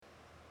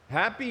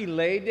Happy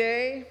Lay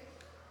Day.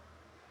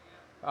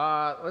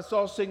 Let's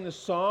all sing the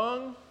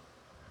song.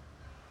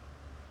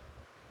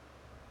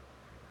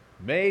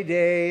 May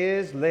Day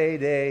is Lay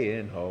Day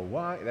in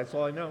Hawaii. That's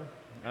all I know.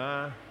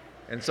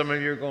 And some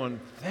of you are going,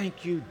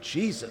 thank you,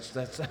 Jesus.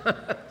 That's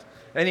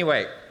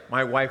Anyway,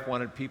 my wife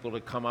wanted people to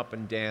come up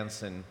and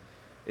dance, and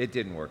it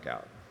didn't work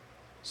out.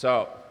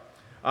 So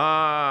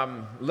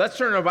let's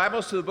turn our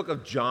Bibles to the book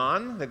of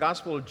John, the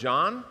Gospel of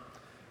John.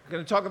 We're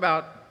going to talk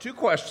about two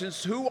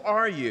questions. Who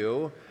are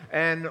you,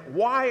 and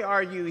why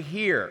are you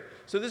here?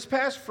 So this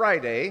past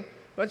Friday, a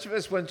bunch of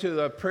us went to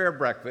the prayer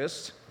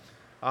breakfast.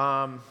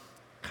 Kind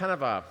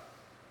of a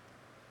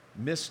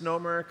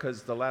misnomer,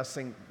 because the last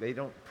thing, they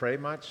don't pray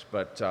much,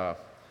 but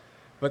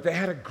they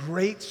had a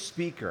great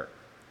speaker.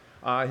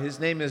 His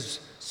name is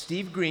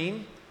Steve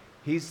Green.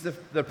 He's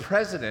the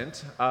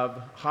president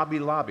of Hobby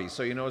Lobby,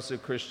 so you know it's a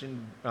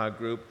Christian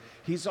group.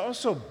 He's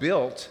also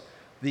built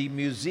the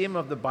Museum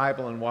of the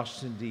Bible in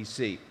Washington,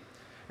 D.C.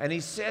 And he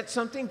said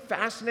something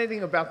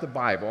fascinating about the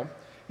Bible.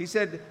 He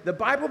said, the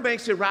Bible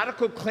makes a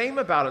radical claim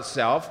about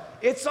itself.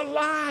 It's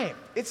alive.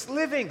 It's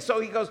living. So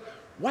he goes,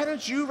 why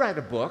don't you write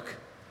a book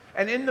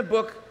and in the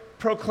book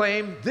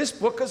proclaim this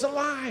book is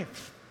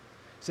alive?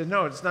 He said,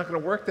 no, it's not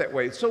going to work that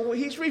way. So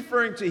he's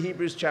referring to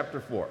Hebrews chapter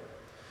 4.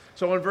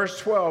 So in verse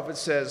 12 it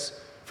says,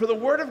 for the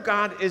word of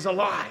God is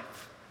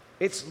alive.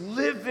 It's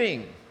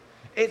living.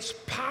 It's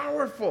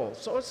powerful.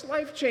 So it's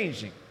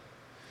life-changing.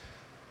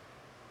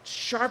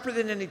 Sharper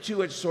than any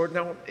two-edged sword.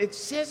 Now, it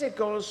says it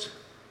goes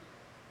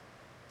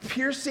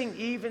piercing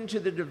even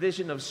to the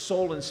division of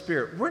soul and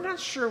spirit. We're not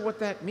sure what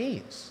that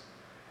means.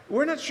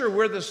 We're not sure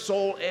where the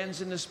soul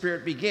ends and the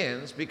spirit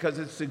begins, because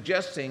it's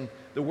suggesting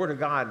the Word of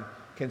God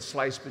can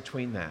slice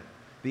between that.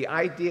 The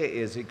idea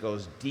is it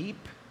goes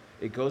deep,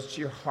 it goes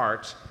to your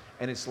heart,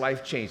 and it's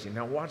life-changing.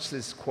 Now, watch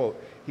this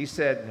quote. He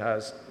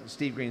said,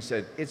 Steve Green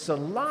said, it's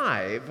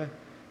alive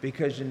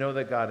because you know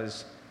that God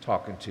is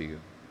talking to you.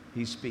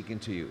 He's speaking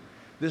to you.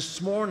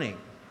 This morning,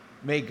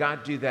 may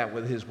God do that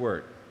with His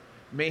Word.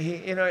 May He,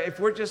 if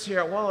we're just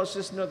here, well, it's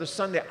just another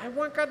Sunday, I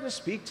want God to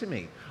speak to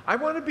me. I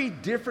want to be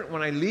different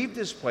when I leave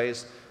this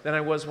place than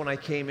I was when I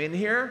came in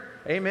here.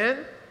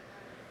 Amen?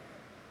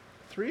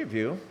 3 of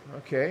you,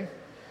 okay.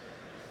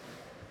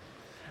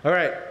 All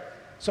right,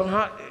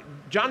 so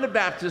John the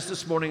Baptist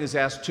this morning has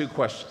asked 2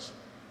 questions.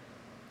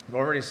 I've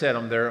already said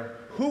them there.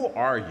 Who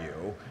are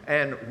you,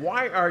 and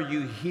why are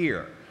you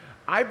here?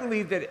 I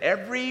believe that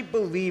every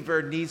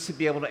believer needs to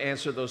be able to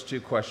answer those 2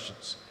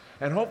 questions.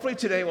 And hopefully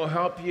today will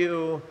help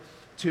you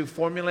to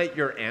formulate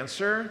your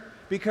answer,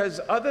 because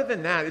other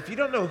than that, if you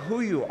don't know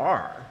who you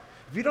are,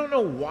 if you don't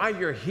know why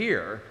you're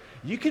here,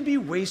 you can be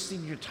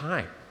wasting your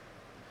time.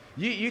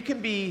 You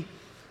can be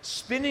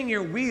spinning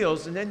your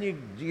wheels, and then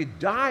you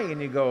die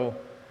and you go,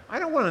 I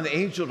don't want an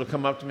angel to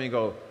come up to me and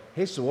go,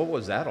 hey, so what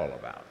was that all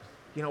about?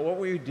 What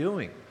were you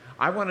doing?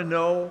 I want to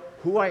know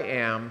who I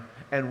am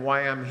and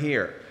why I'm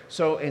here.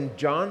 So in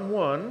John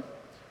 1,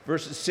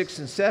 verses 6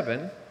 and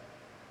 7,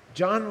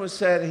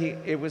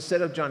 it was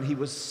said of John, he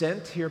was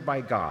sent here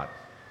by God.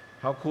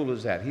 How cool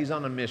is that? He's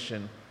on a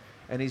mission,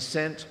 and he's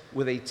sent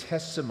with a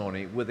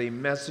testimony, with a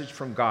message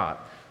from God.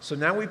 So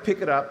now we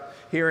pick it up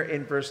here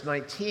in verse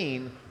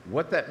 19,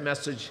 what that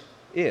message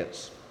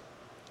is.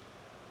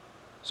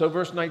 So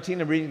verse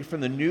 19, I'm reading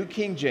from the New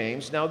King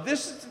James. Now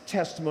this is the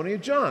testimony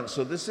of John.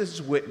 So this is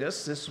his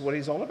witness. This is what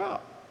he's all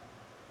about.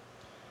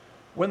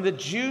 When the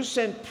Jews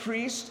sent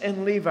priests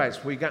and Levites,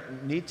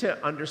 need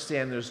to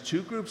understand there's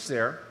 2 groups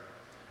there.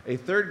 A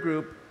third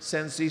group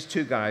sends these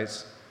 2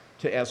 guys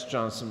to ask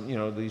John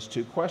these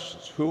 2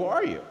 questions. Who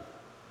are you?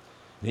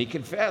 And he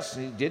confessed,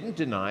 and he didn't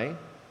deny.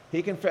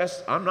 He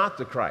confessed, I'm not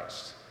the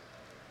Christ.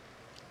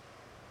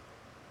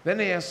 Then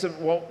they asked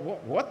him, well,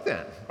 what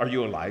then? Are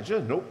you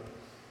Elijah? Nope.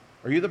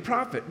 Are you the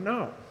prophet?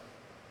 No.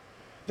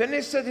 Then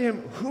they said to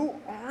him, who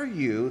are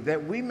you,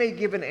 that we may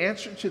give an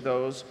answer to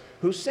those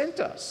who sent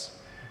us?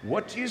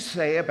 What do you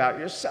say about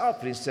yourself?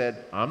 And he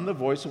said, I'm the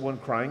voice of one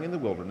crying in the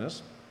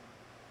wilderness,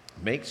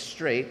 make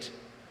straight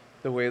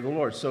the way of the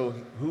Lord. So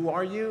who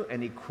are you?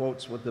 And he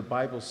quotes what the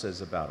Bible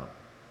says about him.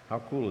 How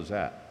cool is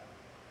that?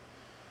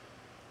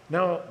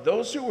 Now,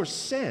 those who were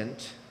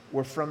sent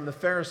were from the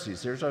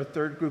Pharisees. There's our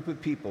third group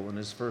of people in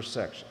this first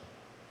section.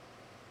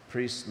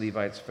 Priests,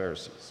 Levites,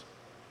 Pharisees.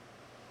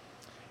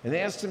 And they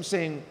asked him,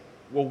 saying,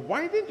 well,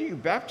 why didn't you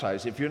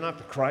baptize if you're not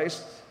the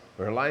Christ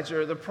or Elijah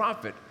or the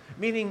prophet?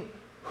 Meaning,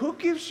 who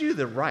gives you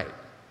the right?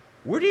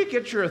 Where do you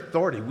get your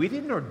authority? We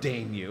didn't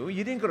ordain you.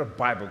 You didn't go to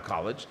Bible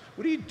college.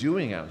 What are you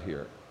doing out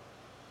here?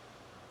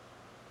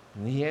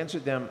 And he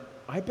answered them,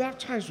 I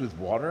baptize with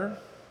water,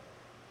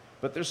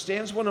 but there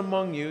stands one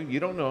among you, you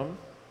don't know him.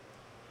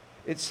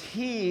 It's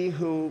he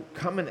who,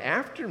 coming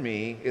after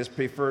me, is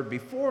preferred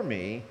before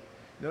me.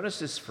 Notice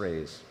this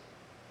phrase,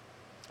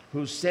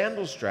 whose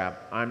sandal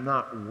strap I'm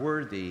not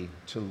worthy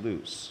to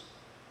loose.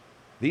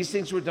 These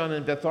things were done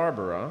in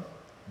Betharbara,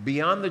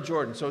 beyond the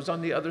Jordan. So it's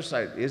on the other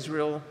side.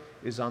 Israel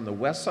is on the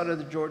west side of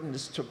the Jordan.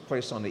 This took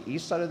place on the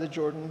east side of the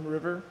Jordan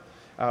River,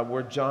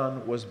 where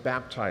John was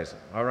baptizing.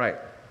 All right.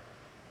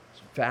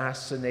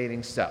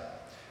 Fascinating stuff.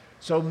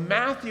 So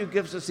Matthew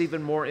gives us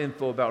even more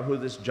info about who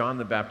this John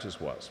the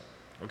Baptist was.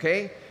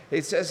 Okay?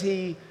 It says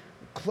he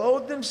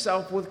clothed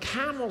himself with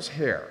camel's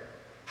hair.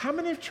 How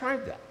many have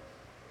tried that?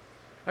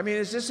 I mean,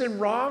 is this in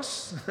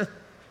Ross?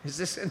 Is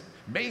this in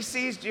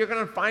Macy's? You're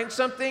going to find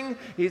something?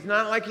 He's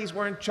not like he's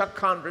wearing Chuck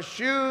Converse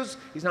shoes.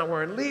 He's not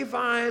wearing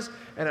Levi's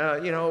and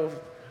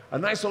a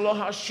nice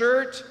Aloha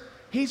shirt.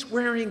 He's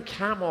wearing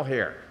camel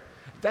hair.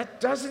 That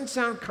doesn't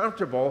sound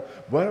comfortable.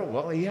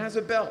 Well, he has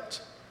a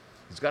belt.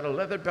 He's got a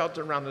leather belt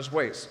around his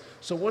waist.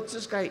 So what's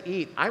this guy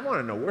eat? I want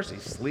to know, where's he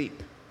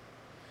sleep?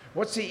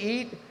 What's he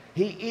eat?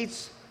 He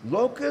eats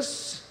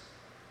locusts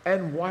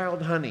and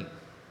wild honey.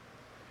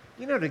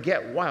 You know, to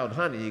get wild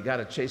honey, you got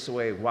to chase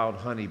away wild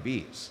honey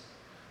bees.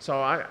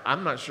 So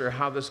I'm not sure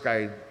how this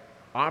guy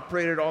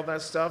operated all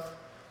that stuff,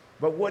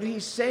 but what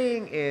he's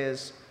saying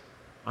is,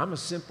 I'm a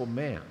simple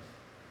man.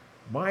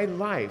 My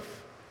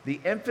life,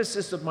 the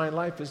emphasis of my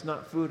life is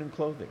not food and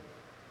clothing.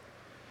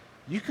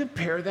 You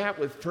compare that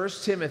with 1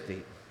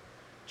 Timothy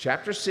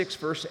chapter 6,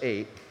 verse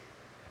 8,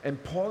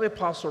 and Paul the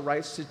Apostle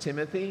writes to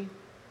Timothy,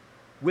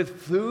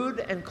 with food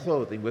and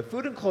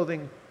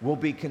clothing will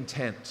be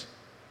content.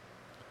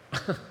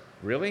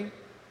 Really?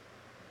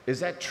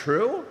 Is that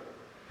true?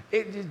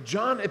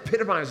 John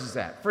epitomizes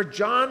that. For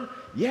John,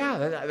 yeah,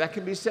 that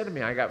can be said to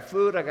me. I got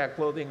food, I got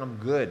clothing, I'm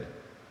good.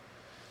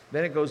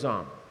 Then it goes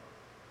on.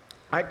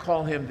 I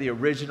call him the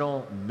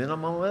original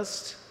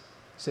minimalist.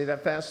 Say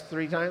that fast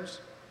 3 times.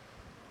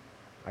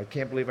 I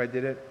can't believe I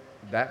did it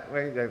that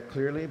way, that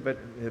clearly, but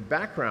the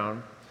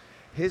background,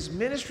 his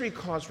ministry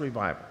caused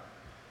revival.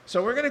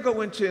 So we're going to go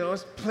into,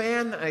 let's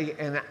plan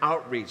an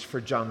outreach for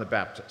John the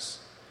Baptist.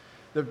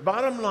 The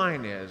bottom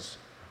line is,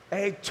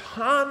 a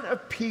ton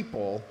of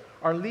people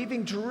are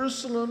leaving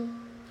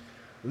Jerusalem,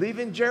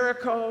 leaving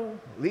Jericho,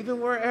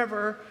 leaving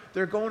wherever.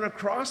 They're going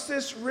across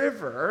this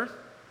river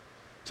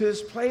to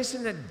this place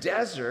in the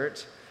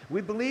desert.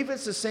 We believe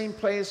it's the same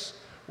place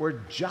where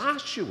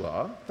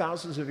Joshua,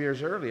 thousands of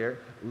years earlier,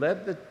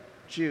 led the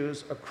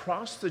Jews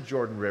across the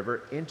Jordan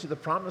River into the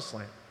Promised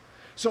Land.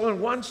 So in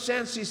one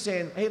sense, he's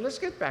saying, hey, let's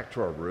get back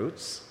to our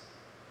roots.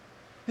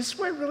 This is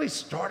where it really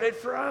started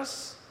for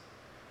us.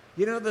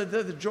 You know,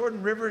 the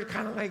Jordan River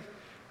kind of like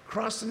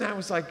crossing that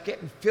was like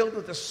getting filled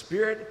with the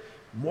Spirit.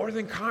 More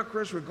than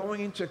conquerors, we're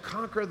going in to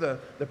conquer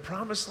the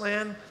Promised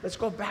Land. Let's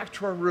go back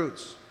to our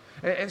roots.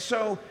 And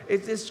so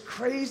it's this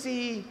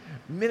crazy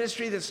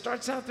ministry that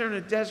starts out there in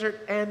the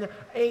desert, and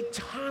a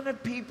ton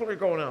of people are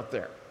going out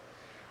there.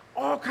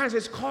 All kinds,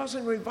 it's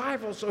causing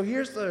revival. So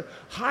here's the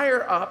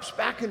higher ups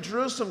back in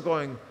Jerusalem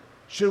going,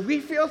 should we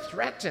feel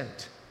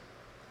threatened?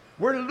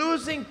 We're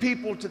losing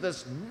people to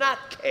this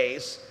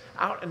nutcase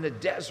out in the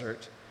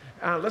desert.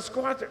 Let's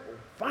go out there,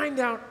 find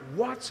out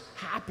what's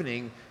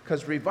happening,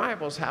 because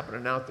revival's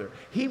happening out there.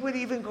 He would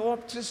even go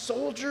up to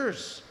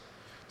soldiers,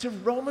 to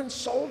Roman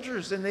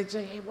soldiers, and they'd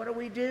say, hey, what do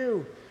we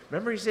do?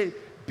 Remember, he said,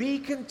 be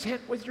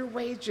content with your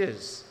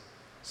wages.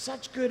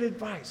 Such good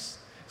advice.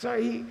 So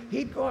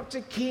he'd go up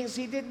to kings.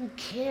 He didn't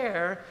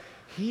care.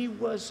 He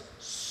was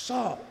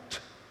salt.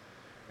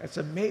 That's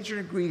a major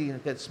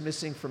ingredient that's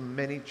missing from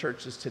many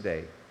churches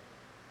today,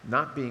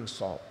 not being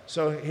salt.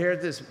 So here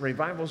this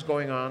revival's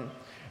going on,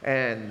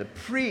 and the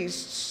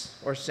priests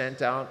are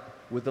sent out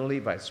with the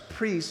Levites.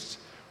 Priests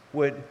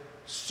would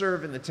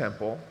serve in the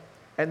temple,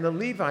 and the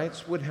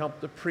Levites would help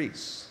the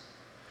priests.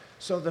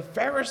 So the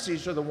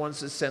Pharisees are the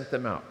ones that sent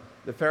them out.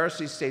 The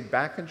Pharisees stayed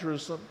back in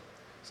Jerusalem,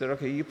 said,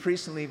 okay, you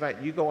priests and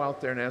Levite, you go out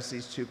there and ask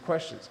these 2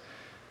 questions.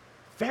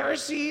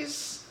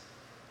 Pharisees,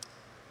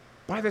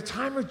 by the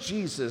time of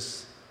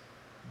Jesus,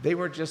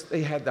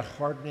 they had the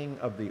hardening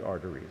of the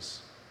arteries.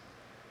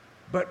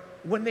 But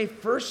when they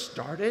first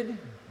started,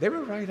 they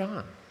were right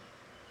on.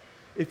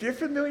 If you're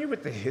familiar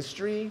with the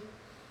history,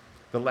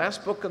 the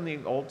last book in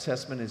the Old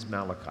Testament is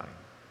Malachi.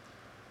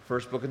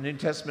 First book of the New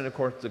Testament, of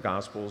course, the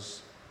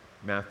Gospels,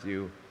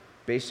 Matthew,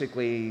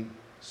 basically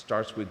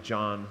starts with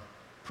John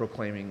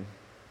proclaiming,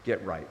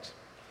 get right.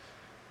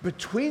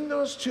 Between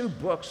those 2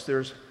 books,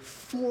 there's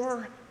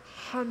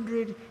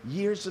 400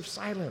 years of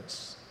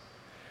silence.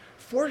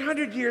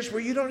 400 years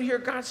where you don't hear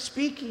God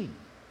speaking.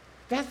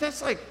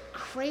 That's like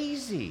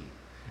crazy.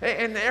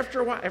 And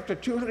after a while, after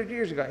 200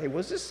 years, you go, hey,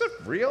 was this stuff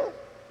real?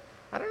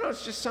 I don't know,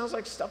 it just sounds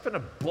like stuff in a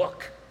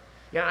book.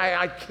 Yeah,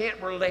 I can't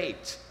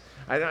relate.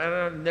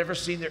 I've never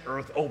seen the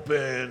earth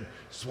open,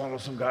 swallow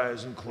some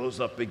guys and close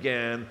up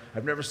again.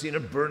 I've never seen a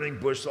burning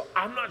bush, so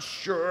I'm not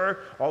sure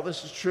all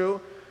this is true.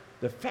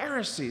 The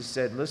Pharisees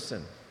said,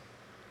 listen,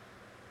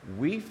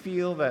 we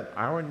feel that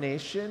our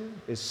nation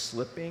is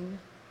slipping,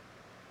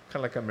 kind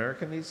of like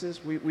America needs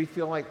this. We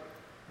feel like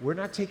we're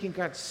not taking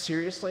God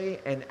seriously,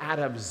 and out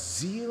of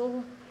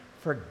zeal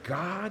for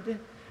God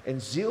and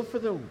zeal for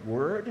the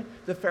word,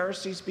 the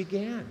Pharisees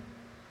began.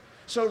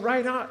 So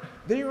right on,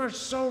 they were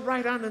so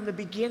right on in the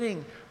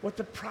beginning. What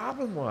the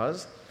problem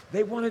was,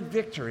 they wanted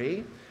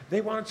victory.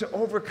 They wanted to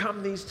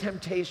overcome these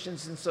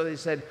temptations, and so they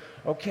said,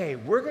 okay,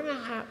 we're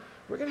gonna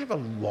have a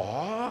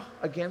law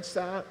against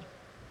that.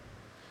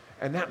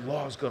 And that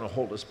law is going to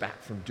hold us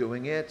back from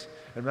doing it.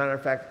 As a matter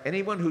of fact,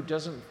 anyone who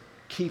doesn't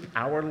keep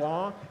our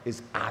law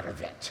is out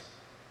of it.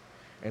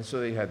 And so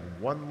they had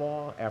one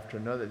law after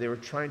another. They were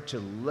trying to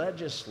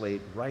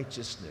legislate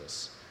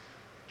righteousness.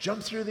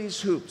 Jump through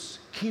these hoops.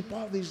 Keep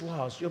all these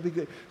laws. You'll be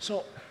good.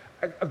 So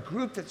a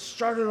group that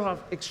started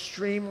off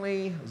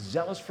extremely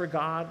zealous for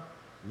God,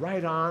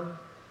 right on,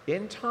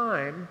 in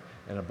time,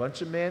 and a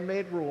bunch of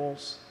man-made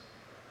rules,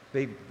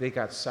 they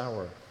got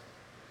sour.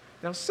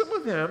 Now, some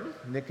of them,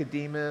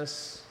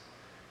 Nicodemus,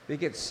 they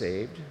get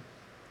saved.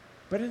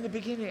 But in the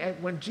beginning,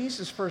 when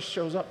Jesus first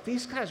shows up,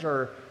 these guys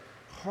are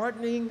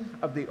hardening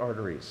of the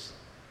arteries.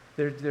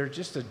 They're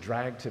just a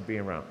drag to be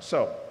around.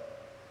 So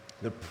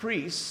the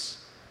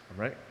priests,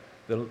 right?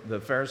 The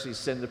Pharisees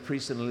send the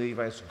priests and the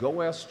Levites,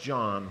 go ask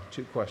John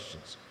 2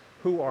 questions.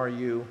 Who are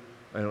you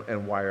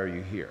and why are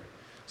you here?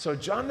 So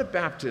John the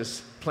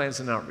Baptist plans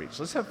an outreach.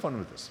 Let's have fun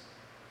with this.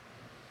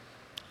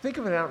 Think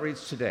of an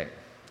outreach today.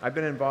 I've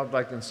been involved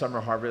like in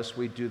Summer Harvest.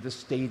 We do the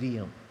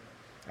stadium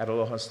at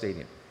Aloha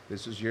Stadium.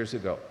 This was years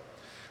ago.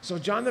 So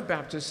John the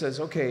Baptist says,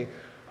 okay,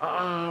 where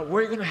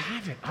are you going to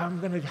have it? I'm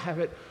going to have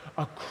it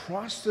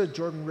across the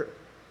Jordan River.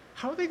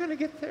 How are they going to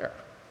get there?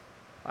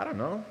 I don't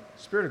know.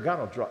 Spirit of God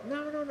will draw.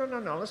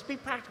 No. Let's be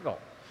practical.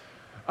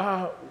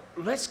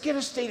 Let's get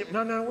a stadium.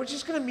 No. We're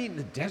just going to meet in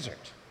the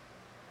desert.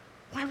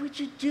 Why would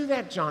you do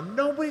that, John?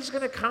 Nobody's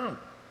going to come.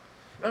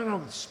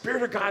 No, the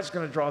Spirit of God's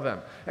going to draw them.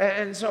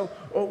 And so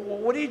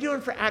what are you doing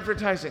for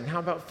advertising? How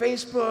about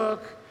Facebook?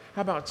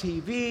 How about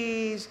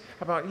TVs?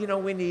 How about,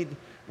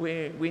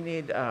 we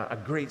need a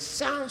great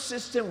sound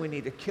system. We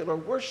need a killer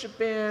worship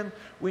band.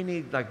 We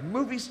need like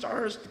movie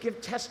stars to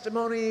give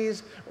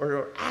testimonies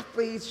or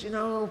athletes,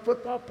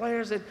 football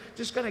players that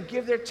just going to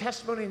give their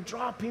testimony and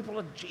draw people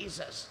to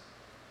Jesus.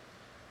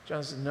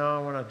 John said,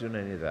 no, we're not doing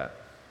any of that.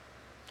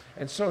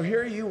 And so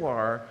here you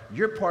are.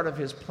 You're part of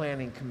his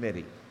planning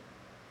committee.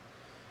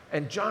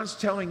 And John's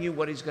telling you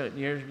what he's going to,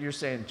 you're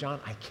saying, John,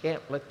 I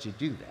can't let you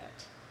do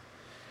that.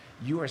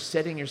 You are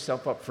setting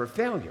yourself up for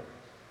failure.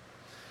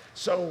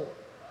 So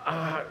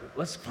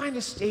let's find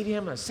a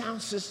stadium, a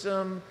sound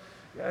system.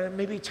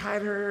 Maybe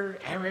Tyler,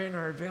 Aaron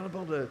are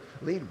available to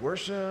lead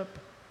worship.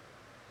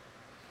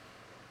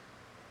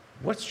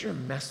 What's your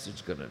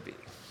message going to be?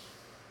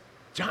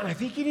 John, I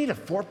think you need a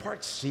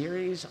 4-part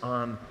series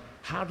on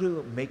how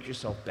to make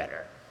yourself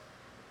better.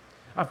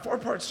 A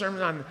 4-part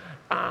sermon on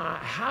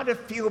how to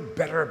feel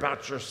better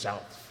about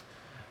yourself,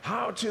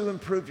 how to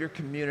improve your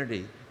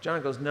community.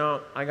 John goes,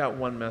 no, I got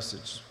one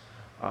message.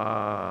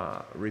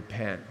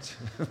 Repent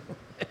and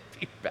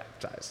be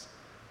baptized.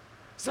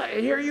 So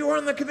here you are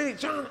on the committee.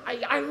 John,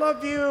 I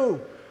love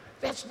you.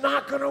 That's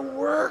not going to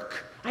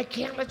work. I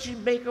can't let you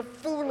make a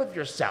fool of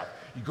yourself.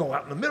 You go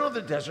out in the middle of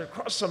the desert,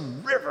 cross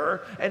some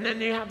river, and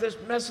then you have this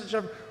message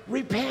of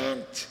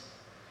repent.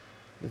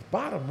 The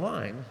bottom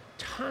line,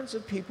 tons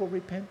of people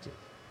repented.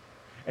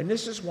 And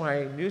this is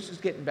why news is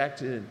getting back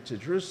to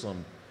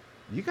Jerusalem.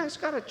 You guys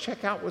got to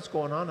check out what's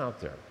going on out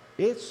there.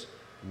 It's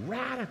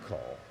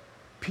radical.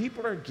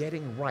 People are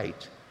getting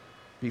right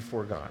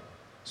before God.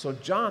 So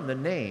John, the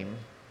name,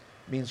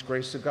 means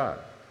grace of God.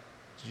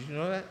 Did you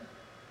know that?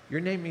 Your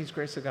name means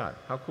grace of God.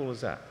 How cool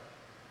is that?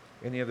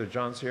 Any other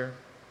Johns here?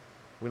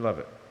 We love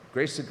it.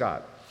 Grace of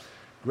God.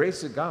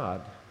 Grace of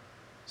God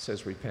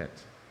says repent.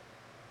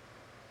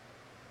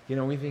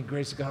 We think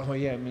grace of God, oh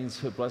yeah, it means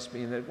he'll bless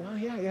me. And then, well,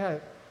 yeah.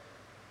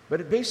 But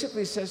it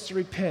basically says to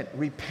repent.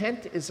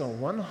 Repent is a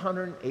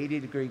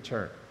 180-degree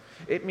turn.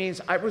 It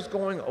means I was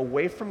going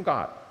away from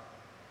God.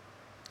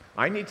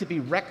 I need to be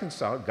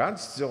reconciled.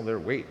 God's still there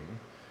waiting.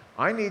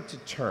 I need to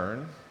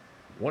turn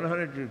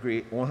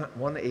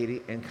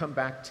 180 and come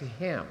back to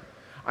him.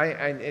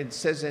 It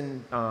says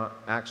in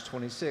Acts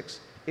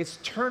 26, it's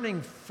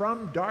turning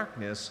from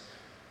darkness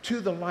to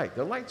the light.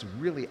 The light's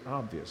really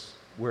obvious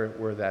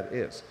where that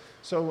is.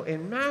 So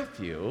in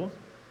Matthew,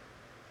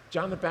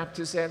 John the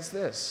Baptist adds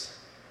this.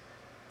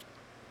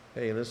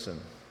 Hey, listen,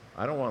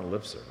 I don't want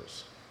lip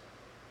service.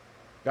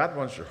 God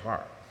wants your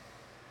heart.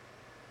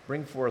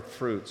 Bring forth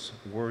fruits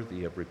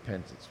worthy of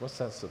repentance. What's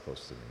that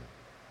supposed to mean?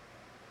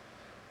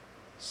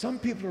 Some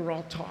people are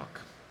all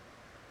talk.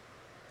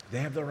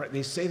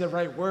 They say the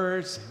right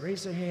words, they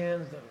raise their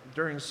hands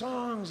during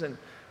songs,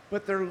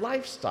 but their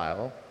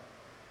lifestyle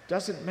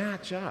doesn't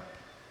match up.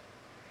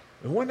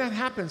 And when that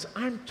happens,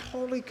 I'm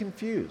totally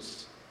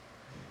confused.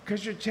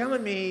 Because you're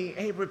telling me,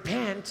 hey,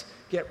 repent,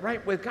 get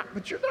right with God,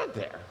 but you're not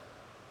there.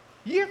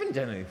 You haven't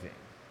done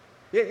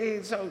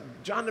anything. So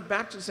John the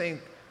Baptist is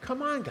saying,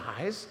 come on,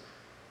 guys.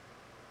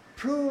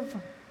 Prove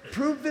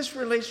this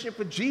relationship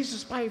with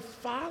Jesus by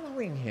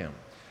following him.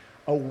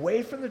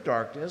 Away from the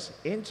darkness,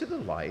 into the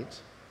light,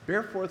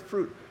 bear forth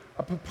fruit.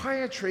 A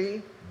papaya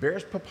tree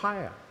bears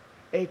papaya.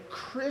 A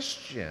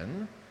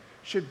Christian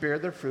should bear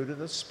the fruit of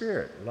the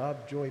Spirit.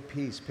 Love, joy,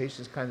 peace,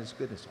 patience, kindness,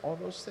 goodness, all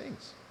those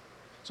things.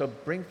 So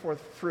bring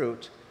forth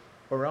fruit,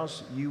 or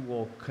else you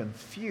will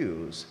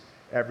confuse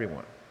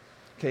everyone.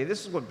 Okay,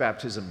 this is what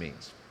baptism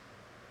means.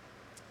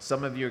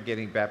 Some of you are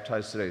getting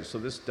baptized today, so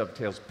this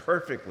dovetails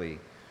perfectly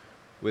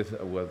with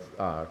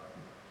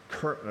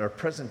current or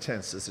present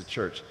tense as a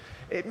church.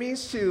 It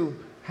means to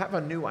have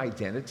a new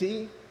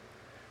identity.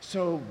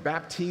 So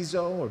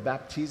baptizo or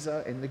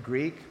baptiza in the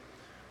Greek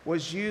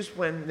was used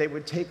when they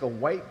would take a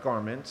white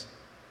garment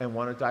and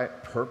want to dye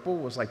it purple,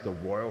 was like the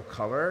royal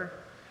color.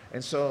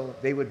 And so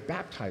they would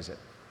baptize it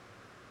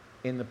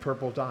in the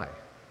purple dye.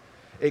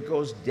 It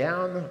goes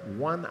down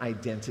one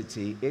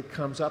identity, it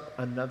comes up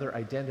another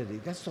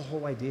identity. That's the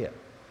whole idea.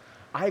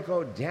 I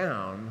go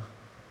down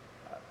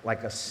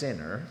like a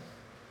sinner,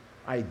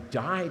 I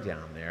die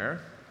down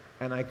there,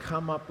 and I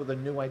come up with a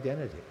new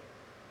identity,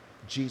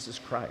 Jesus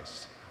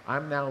Christ.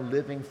 I'm now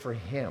living for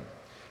him.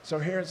 So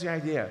here's the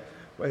idea.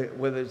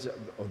 Whether it's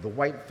the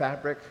white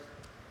fabric,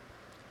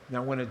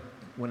 now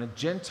when a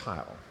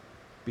Gentile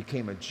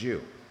became a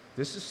Jew,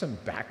 this is some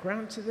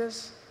background to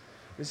this.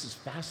 This is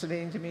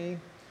fascinating to me.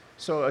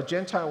 So a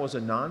Gentile was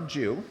a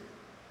non-Jew,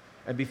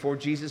 and before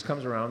Jesus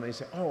comes around, they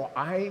say, oh,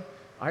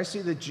 I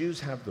see the Jews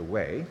have the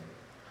way.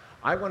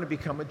 I want to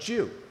become a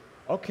Jew.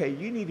 Okay,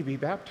 you need to be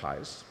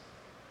baptized.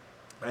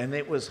 And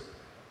it was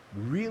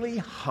really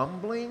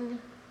humbling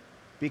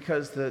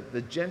because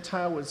the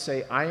Gentile would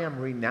say, I am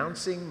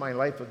renouncing my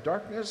life of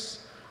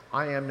darkness.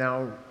 I am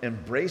now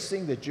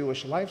embracing the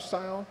Jewish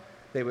lifestyle.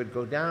 They would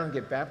go down,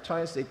 get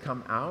baptized. They'd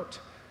come out,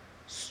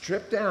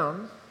 strip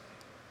down,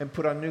 and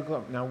put on new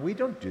clothes. Now, we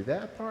don't do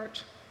that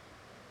part.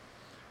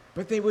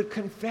 But they would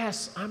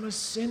confess, I'm a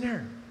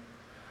sinner.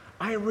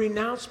 I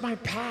renounce my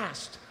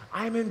past.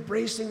 I'm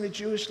embracing the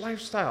Jewish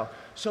lifestyle.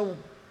 So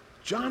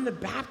John the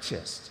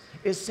Baptist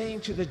is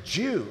saying to the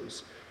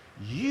Jews,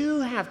 you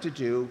have to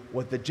do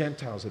what the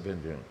Gentiles have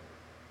been doing.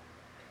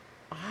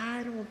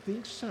 I don't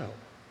think so.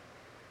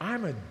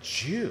 I'm a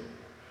Jew.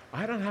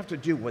 I don't have to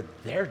do what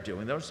they're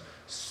doing. Those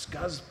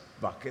scuzz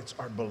buckets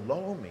are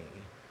below me.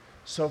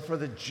 So for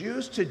the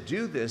Jews to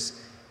do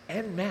this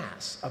en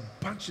masse, a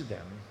bunch of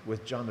them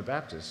with John the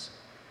Baptist,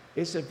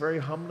 it's a very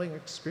humbling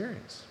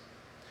experience.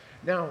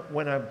 Now,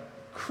 when a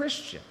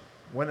Christian,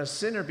 when a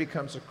sinner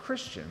becomes a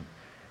Christian,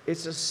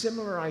 it's a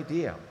similar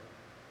idea.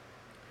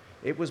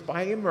 It was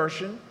by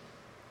immersion.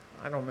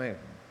 I don't make a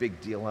big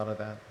deal out of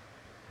that.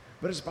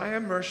 But it's by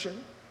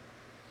immersion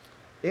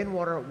in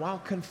water while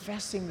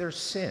confessing their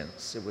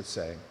sins, it would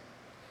say,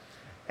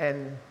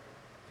 and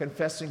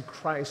confessing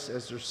Christ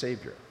as their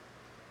Savior.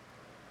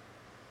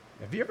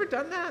 Have you ever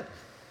done that?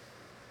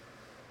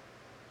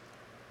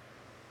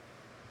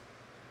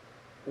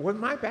 With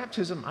my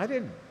baptism, I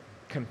didn't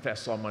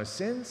confess all my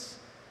sins.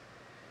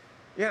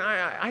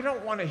 Yeah, I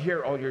don't want to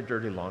hear all your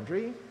dirty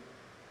laundry.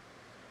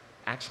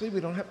 Actually, we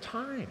don't have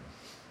time,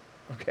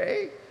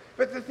 okay?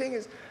 But the thing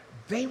is,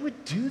 they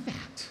would do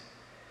that.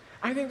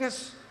 I think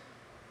that's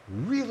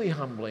really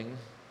humbling.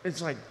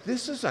 It's like,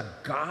 this is a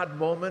God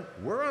moment.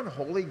 We're on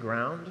holy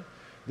ground.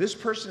 This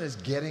person is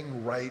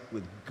getting right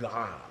with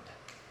God.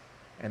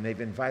 And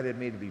they've invited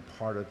me to be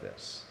part of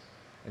this.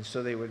 And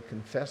so they would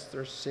confess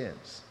their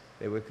sins.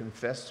 They would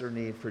confess their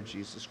need for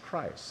Jesus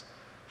Christ.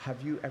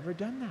 Have you ever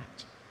done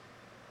that?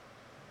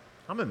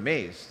 I'm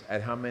amazed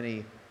at how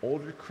many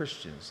older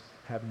Christians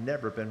have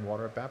never been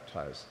water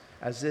baptized,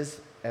 as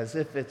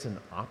if it's an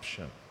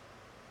option.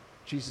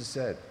 Jesus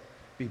said,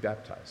 be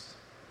baptized.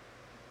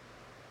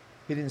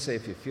 He didn't say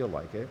if you feel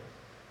like it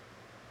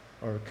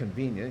or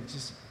convenient,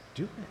 just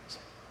do it.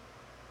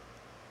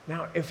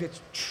 Now, if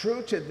it's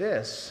true to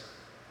this,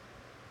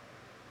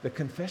 the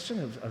confession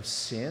of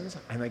sins,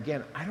 and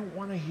again, I don't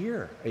want to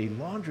hear a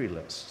laundry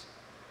list.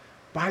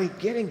 By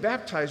getting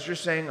baptized, you're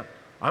saying,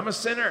 I'm a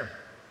sinner.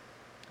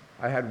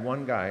 I had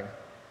one guy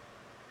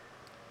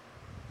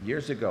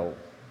years ago,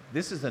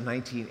 this is the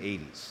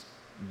 1980s,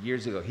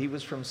 years ago. He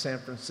was from San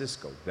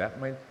Francisco.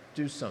 That might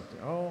do something.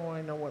 Oh,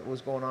 I know what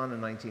was going on in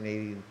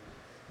 1980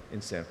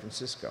 in San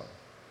Francisco.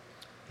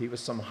 He was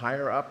some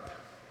higher up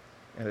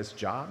at his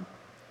job.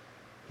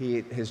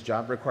 His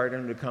job required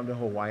him to come to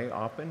Hawaii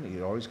often.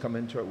 He'd always come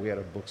into it. We had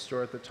a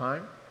bookstore at the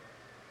time.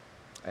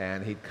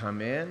 And he'd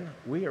come in.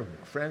 We are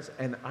friends.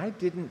 And I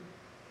didn't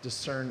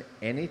discern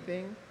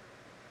anything.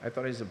 I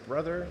thought he was a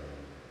brother.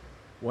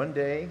 One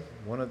day,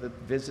 one of the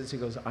visits, he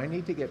goes, I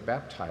need to get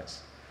baptized.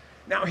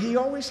 Now, he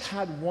always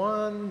had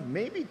one,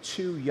 maybe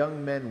two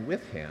young men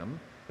with him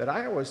that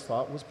I always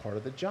thought was part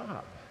of the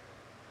job.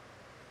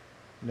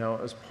 No,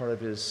 it was part of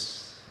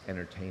his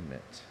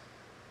entertainment.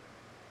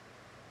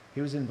 He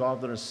was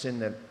involved in a sin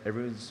that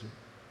everyone's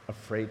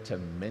afraid to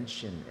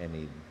mention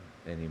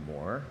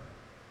anymore.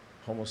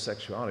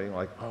 Homosexuality,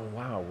 like, oh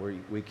wow,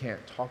 we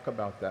can't talk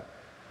about that.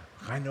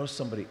 I know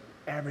somebody,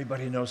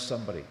 everybody knows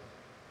somebody.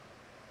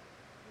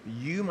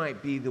 You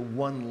might be the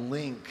one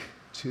link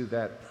to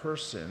that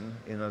person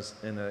in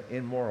an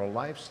immoral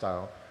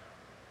lifestyle.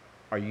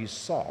 Are you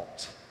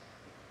salt?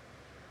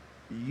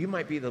 You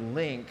might be the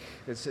link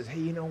that says,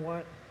 hey, you know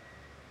what?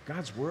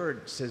 God's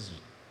word says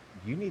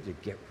you need to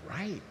get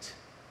right.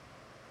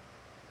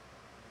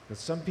 But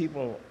some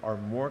people are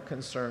more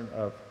concerned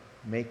of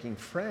making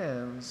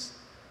friends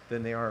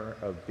than they are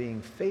of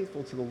being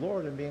faithful to the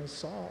Lord and being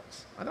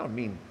salt. I don't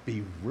mean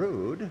be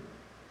rude,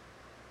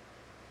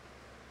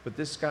 but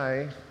this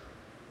guy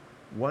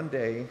one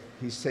day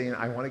he's saying,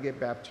 I want to get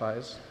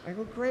baptized. I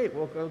go, great,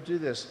 we'll go do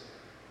this.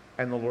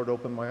 And the Lord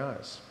opened my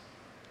eyes.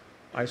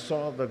 I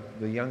saw the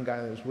young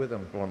guy that was with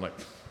him going like,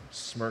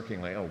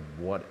 smirking like, oh,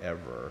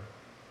 whatever.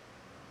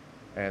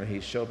 And he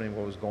showed me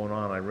what was going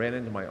on. I ran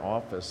into my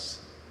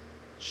office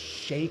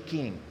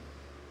shaking.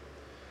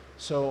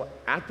 So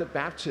at the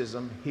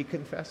baptism, he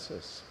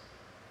confesses.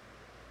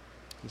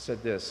 He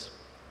said this,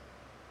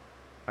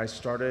 I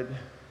started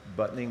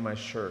buttoning my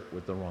shirt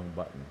with the wrong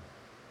button.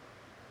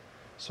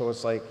 So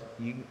it's like,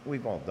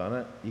 we've all done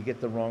it. You get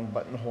the wrong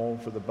buttonhole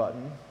for the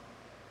button,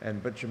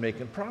 but you're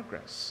making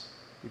progress.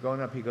 You're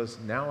going up. He goes,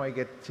 now I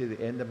get to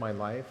the end of my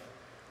life,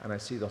 and I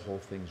see the whole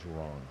thing's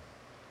wrong.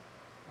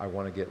 I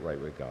want to get right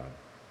with God.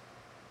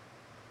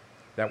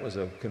 That was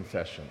a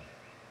confession,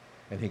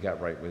 and he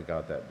got right with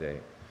God that day.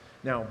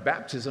 Now,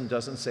 baptism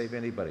doesn't save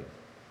anybody.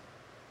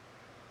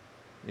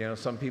 You know,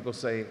 some people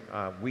say,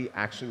 we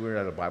actually were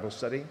at a Bible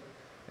study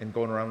and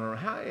going around,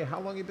 hi, how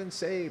long have you been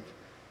saved?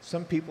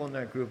 Some people in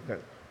that group go,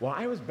 well,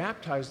 I was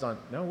baptized on,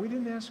 no, we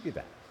didn't ask you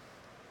that.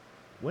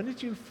 When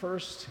did you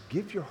first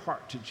give your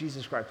heart to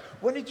Jesus Christ?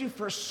 When did you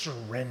first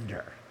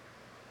surrender?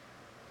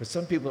 But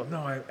some people,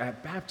 no,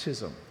 at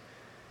baptism.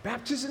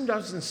 Baptism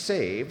doesn't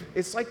save.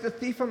 It's like the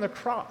thief on the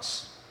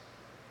cross.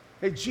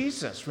 Hey,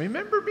 Jesus,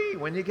 remember me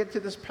when you get to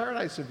this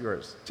paradise of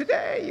yours.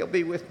 Today, you'll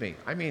be with me.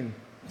 I mean,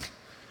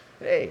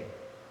 hey,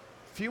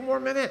 a few more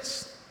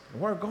minutes,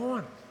 and we're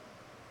going.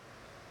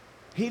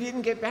 He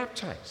didn't get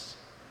baptized.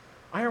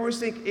 I always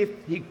think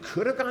if he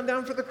could have gone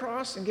down for the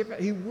cross and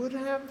he would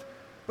have,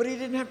 but he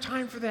didn't have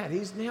time for that.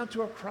 He's nailed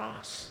to a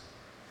cross.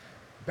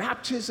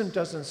 Baptism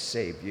doesn't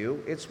save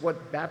you. It's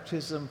what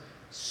baptism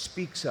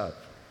speaks of.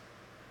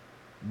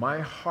 My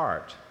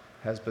heart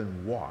has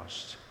been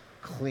washed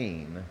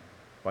clean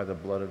by the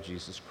blood of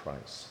Jesus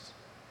Christ.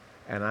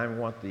 And I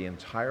want the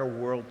entire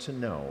world to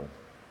know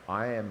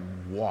I am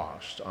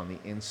washed on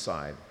the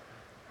inside,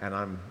 and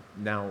I'm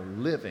now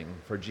living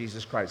for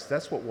Jesus Christ.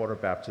 That's what water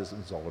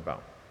baptism is all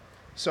about.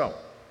 So,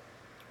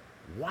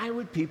 why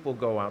would people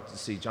go out to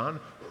see John?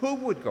 Who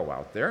would go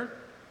out there?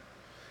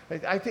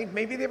 I think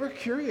maybe they were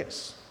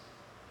curious.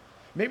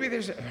 Maybe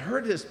there's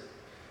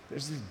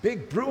this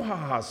big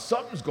brouhaha,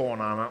 something's going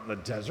on out in the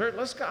desert,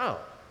 let's go.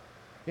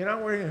 You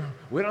know,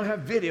 we don't have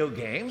video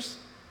games.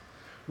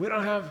 We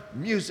don't have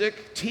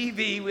music,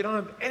 TV. We don't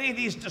have any of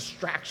these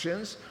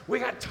distractions. We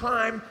got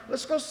time.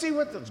 Let's go see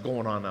what's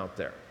going on out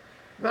there.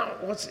 Now,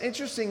 what's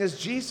interesting is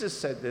Jesus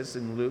said this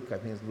in Luke, I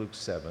think it's Luke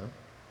 7.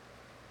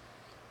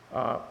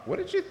 What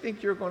did you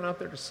think you were going out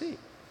there to see?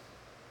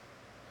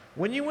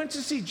 When you went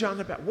to see John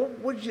the Baptist,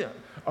 what did you,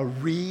 a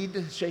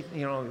reed shaking,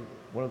 you know,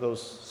 one of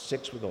those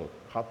sticks with a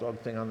hot dog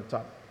thing on the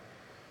top?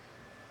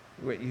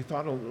 Wait, you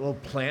thought a little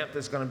plant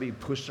that's going to be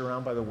pushed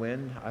around by the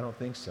wind? I don't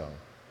think so.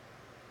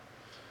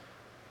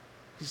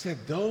 He said,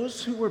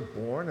 those who were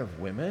born of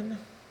women,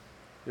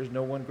 there's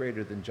no one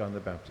greater than John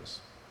the Baptist.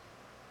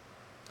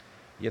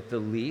 Yet the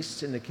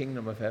least in the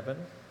kingdom of heaven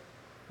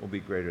will be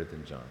greater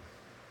than John.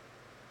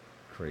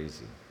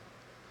 Crazy.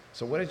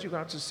 So what did you go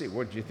out to see?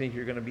 What, do you think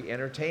you're going to be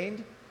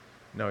entertained?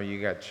 No,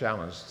 you got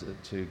challenged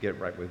to get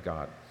right with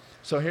God.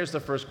 So here's the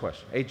first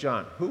question. Hey,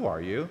 John, who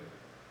are you?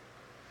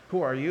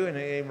 Who are you? And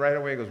he right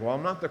away goes, well,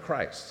 I'm not the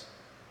Christ.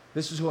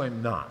 This is who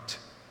I'm not.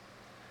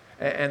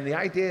 And the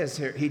idea is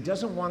here, he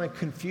doesn't want to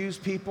confuse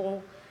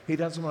people. He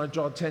doesn't want to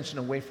draw attention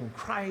away from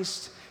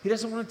Christ. He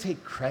doesn't want to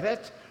take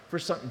credit for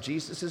something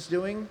Jesus is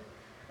doing.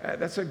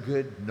 That's a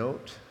good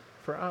note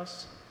for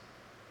us.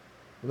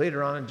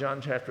 Later on in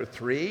John chapter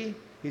 3,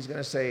 he's going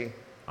to say,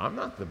 I'm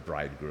not the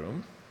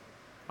bridegroom.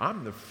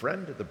 I'm the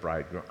friend of the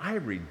bridegroom. I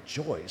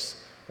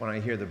rejoice when I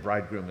hear the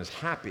bridegroom is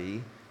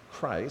happy,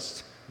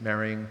 Christ,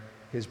 marrying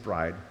his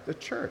bride, the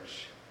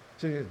church.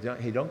 So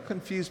he don't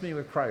confuse me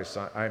with Christ.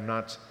 I'm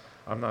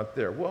not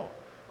there. Well,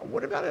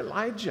 what about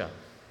Elijah?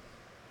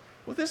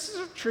 Well, this is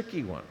a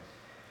tricky one.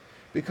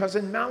 Because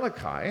in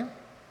Malachi,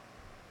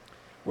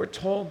 we're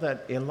told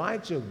that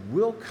Elijah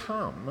will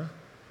come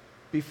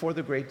before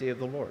the great day of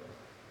the Lord.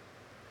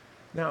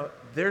 Now,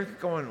 they're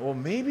going, well,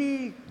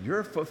 maybe you're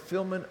a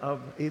fulfillment of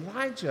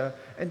Elijah.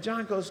 And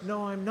John goes,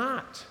 no, I'm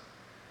not.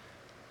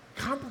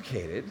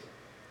 Complicated,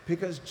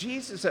 because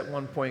Jesus at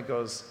one point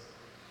goes,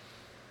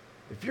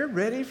 if you're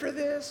ready for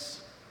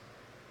this,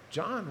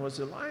 John was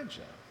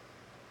Elijah.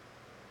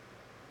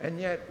 And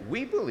yet,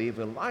 we believe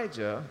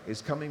Elijah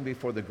is coming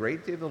before the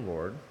great day of the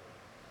Lord.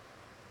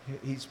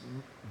 He's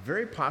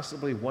very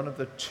possibly one of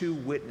the two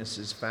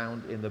witnesses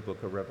found in the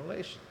book of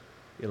Revelation.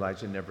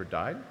 Elijah never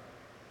died.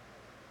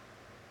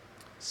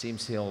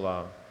 Seems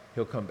he'll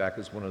come back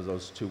as one of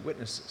those two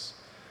witnesses.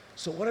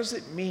 So what does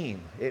it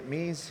mean? It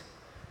means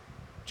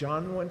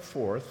John went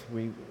forth,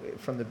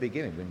 from the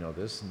beginning, we know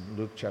this in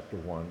Luke chapter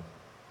 1,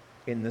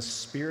 in the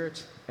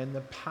spirit and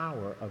the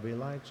power of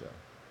Elijah.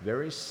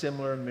 Very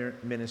similar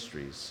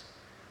ministries,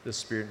 the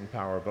spirit and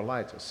power of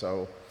Elijah.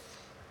 So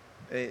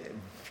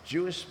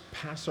Jewish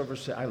Passover,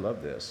 I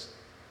love this.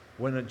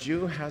 When a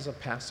Jew has a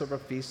Passover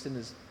feast in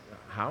his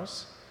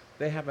house,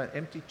 they have an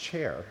empty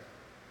chair.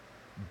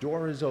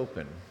 Door is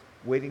open,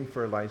 waiting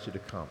for Elijah to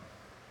come.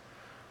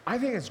 I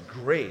think it's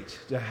great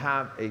to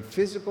have a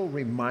physical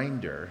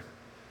reminder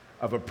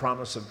of a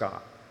promise of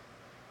God.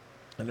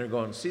 And they're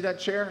going, see that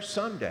chair?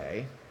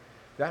 Someday,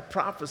 that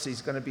prophecy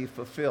is going to be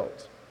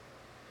fulfilled.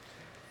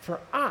 For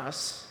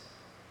us,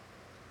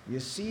 you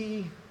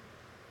see,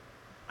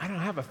 I don't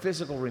have a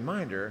physical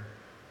reminder,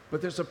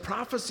 but there's a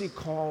prophecy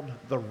called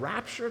the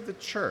rapture of the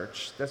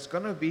church that's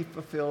going to be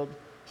fulfilled,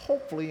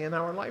 hopefully, in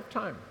our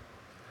lifetime.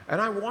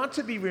 And I want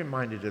to be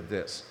reminded of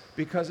this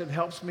because it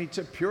helps me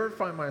to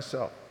purify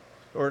myself,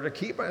 or to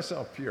keep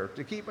myself pure,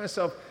 to keep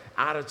myself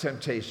out of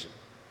temptation.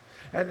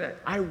 And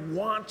I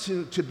want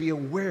to be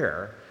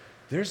aware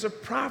there's a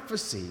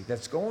prophecy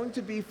that's going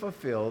to be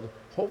fulfilled,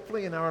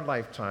 hopefully in our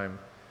lifetime,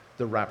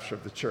 the rapture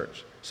of the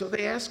church. So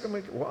they ask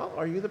him, well,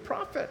 are you the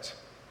prophet?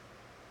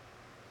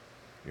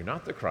 You're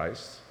not the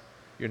Christ.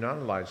 You're not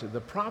Elijah.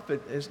 The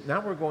prophet is, now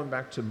we're going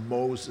back to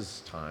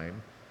Moses'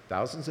 time,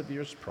 thousands of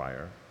years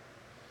prior.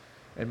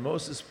 And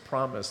Moses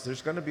promised,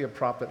 there's going to be a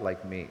prophet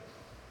like me.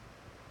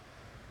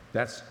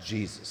 That's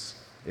Jesus.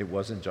 It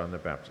wasn't John the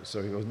Baptist.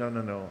 So he goes, no,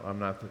 I'm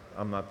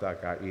not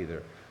that guy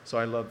either. So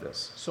I love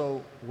this.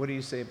 So what do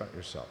you say about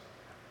yourself?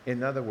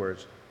 In other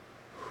words,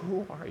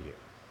 who are you?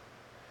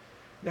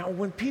 Now,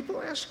 when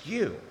people ask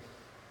you,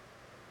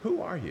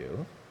 who are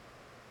you?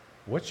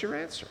 What's your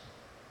answer?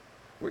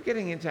 We're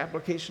getting into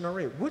application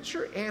already. What's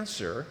your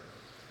answer?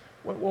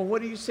 Well,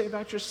 what do you say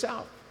about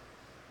yourself?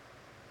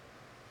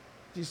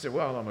 You say,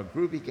 well, I'm a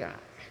groovy guy.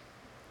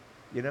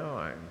 You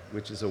know,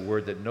 which is a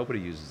word that nobody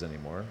uses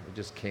anymore. It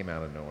just came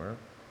out of nowhere.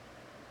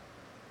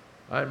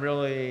 I'm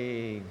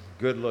really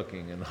good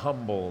looking and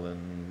humble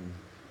and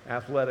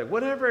athletic,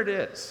 whatever it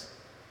is.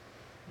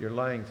 You're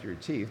lying through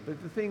your teeth.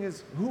 But the thing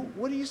is,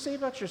 what do you say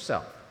about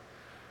yourself?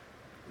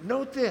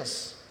 Note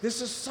this.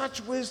 This is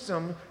such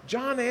wisdom.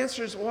 John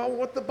answers, well,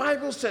 what the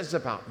Bible says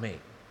about me.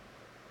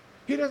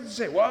 He doesn't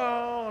say,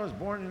 well, I was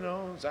born,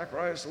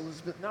 Zacharias,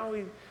 Elizabeth. No,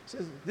 he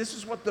says, this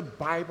is what the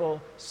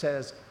Bible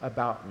says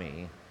about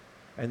me.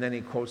 And then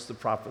he quotes the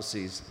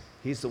prophecies.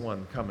 He's the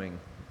one coming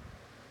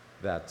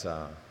that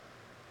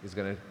is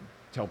going to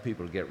tell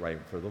people to get right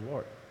for the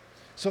Lord.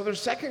 So their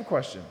second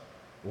question,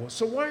 well,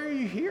 so why are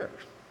you here?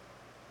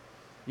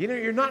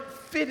 You're not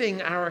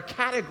fitting our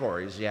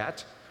categories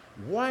yet.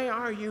 Why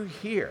are you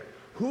here?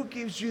 Who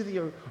gives you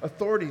the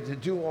authority to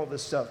do all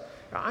this stuff?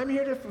 I'm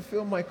here to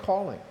fulfill my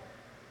calling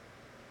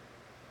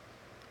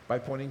by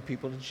pointing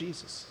people to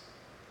Jesus.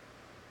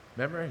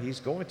 Remember, he's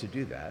going to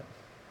do that.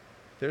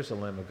 There's the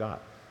Lamb of God.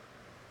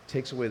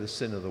 Takes away the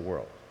sin of the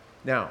world.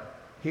 Now,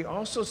 he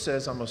also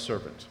says, I'm a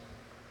servant.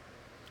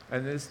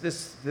 And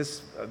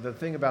the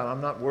thing about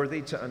I'm not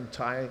worthy to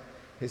untie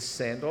his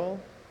sandal.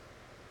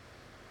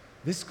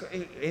 This,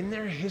 in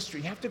their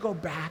history, you have to go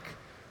back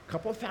a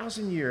couple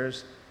thousand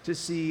years to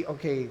see,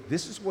 okay,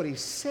 this is what he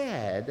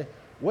said.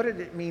 What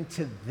did it mean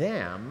to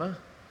them?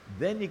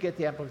 Then you get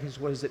the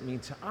application, what does it mean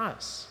to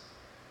us?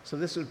 So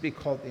this would be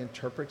called the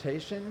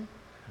interpretation.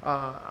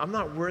 I'm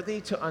not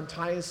worthy to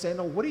untie his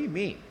sandal. What do you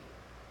mean?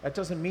 That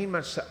doesn't mean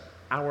much to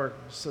our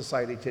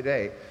society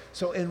today.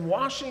 So in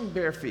washing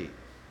bare feet,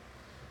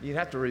 you'd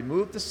have to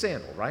remove the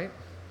sandal, right?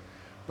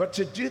 But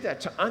to do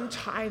that, to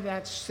untie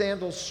that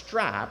sandal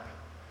strap,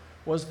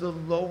 was the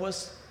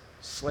lowest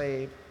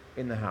slave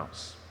in the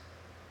house.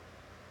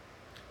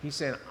 He's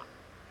saying,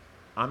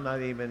 I'm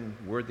not even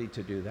worthy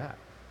to do that.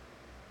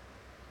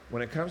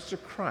 When it comes to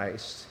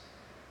Christ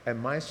and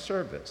my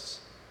service,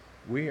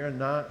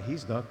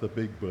 he's not the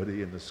big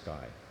buddy in the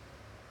sky.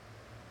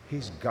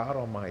 He's God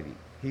Almighty.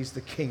 He's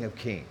the King of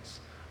Kings.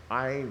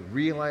 I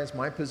realize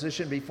my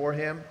position before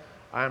him.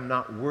 I'm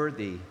not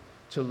worthy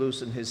to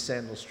loosen his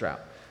sandal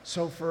strap.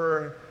 So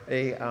for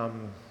a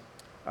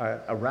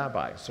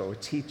rabbi, so a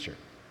teacher,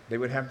 they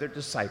would have their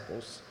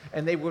disciples,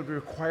 and they would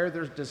require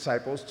their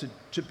disciples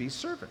to be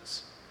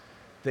servants.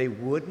 They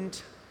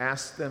wouldn't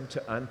ask them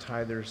to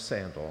untie their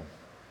sandal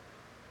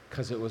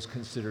because it was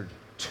considered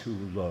too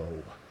low.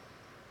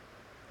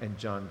 And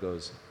John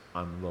goes,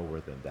 I'm lower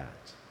than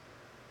that.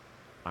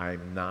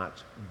 I'm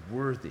not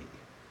worthy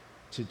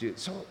to do it.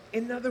 So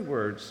in other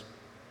words,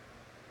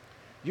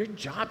 your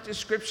job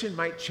description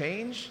might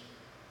change,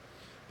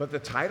 but the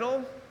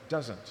title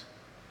doesn't.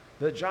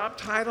 The job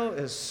title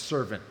is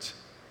servant.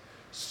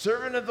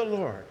 Servant of the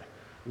Lord.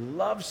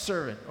 Love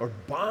servant, or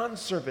bond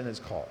servant is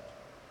called.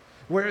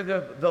 Where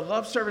the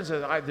love servant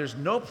says, there's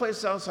no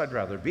place else I'd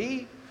rather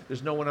be.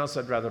 There's no one else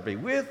I'd rather be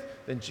with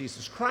than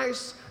Jesus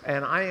Christ,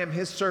 and I am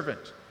his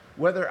servant.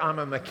 Whether I'm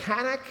a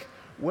mechanic,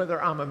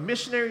 whether I'm a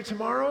missionary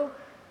tomorrow,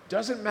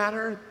 doesn't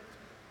matter.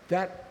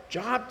 That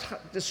job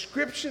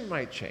description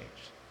might change.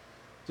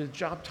 The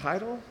job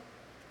title,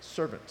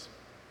 servant.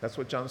 That's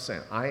what John's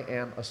saying. I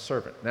am a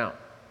servant. Now,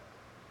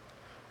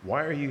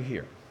 why are you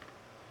here?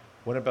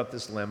 What about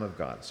this Lamb of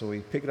God? So we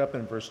pick it up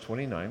in verse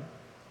 29.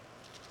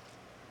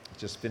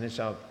 Just finish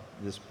out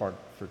this part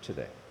for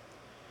today.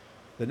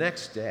 The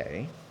next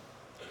day,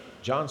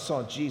 John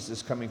saw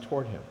Jesus coming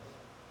toward him.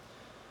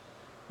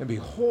 And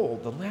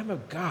behold, the Lamb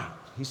of God.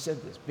 He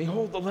said this,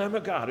 behold the Lamb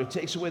of God who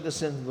takes away the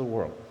sins of the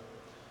world.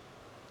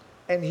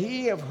 And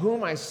he of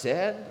whom I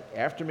said,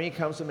 after me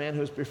comes a man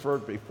who is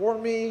preferred before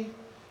me,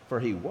 for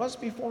he was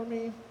before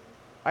me.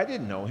 I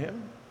didn't know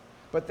him,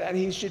 but that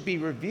he should be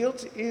revealed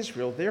to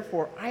Israel.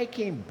 Therefore, I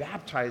came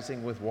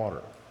baptizing with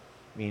water,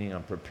 meaning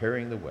I'm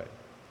preparing the way.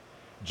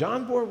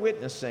 John bore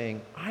witness,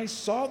 saying, I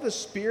saw the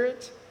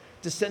Spirit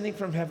descending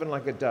from heaven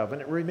like a dove,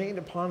 and it remained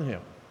upon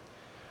him.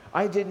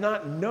 I did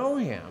not know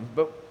him,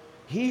 but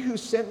he who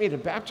sent me to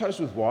baptize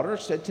with water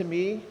said to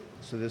me,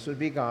 so this would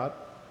be God,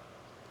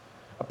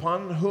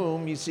 upon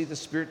whom you see the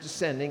Spirit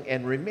descending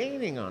and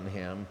remaining on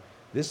him,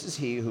 this is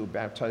he who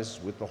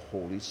baptizes with the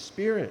Holy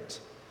Spirit.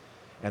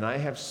 And I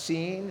have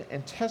seen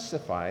and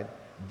testified,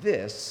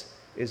 this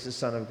is the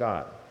Son of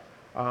God.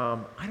 I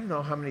don't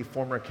know how many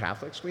former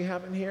Catholics we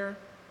have in here.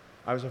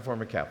 I was a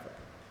former Catholic.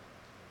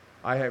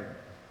 I have,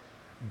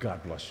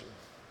 God bless you.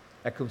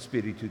 Ecum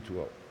Spiritu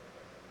Tuo.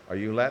 Are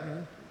you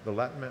Latin? The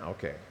Latin Mass?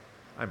 Okay.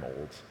 I'm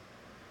old.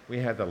 We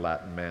had the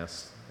Latin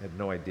Mass. I had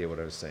no idea what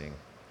I was saying.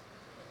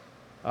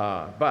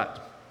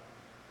 But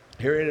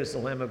here it is, the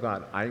Lamb of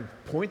God. I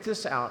point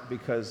this out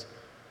because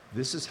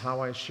this is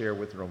how I share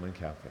with Roman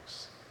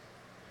Catholics.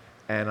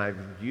 And I've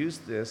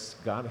used this,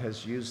 God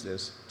has used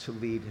this to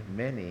lead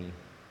many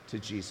to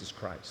Jesus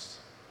Christ.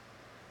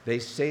 They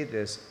say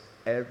this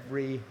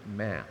every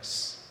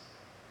Mass.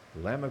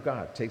 The Lamb of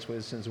God takes away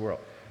the sins of the world.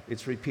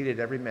 It's repeated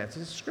every Mass.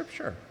 It's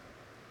Scripture.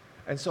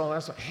 And so I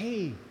was like,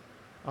 hey,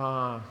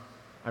 I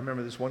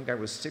remember this one guy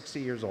was 60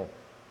 years old.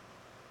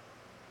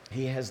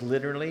 He has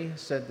literally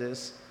said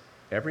this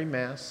every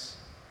Mass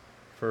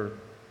for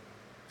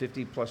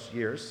 50 plus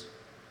years.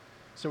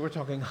 So we're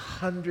talking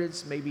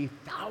hundreds, maybe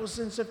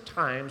thousands of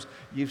times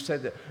you've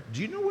said that.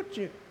 Do you know what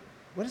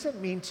does that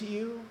mean to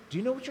you? Do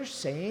you know what you're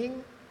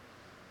saying?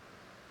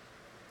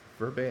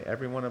 Verbatim,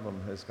 every one of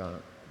them has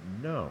gone,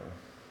 no.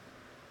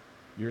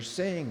 You're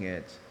saying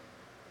it,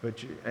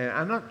 and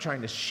I'm not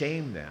trying to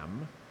shame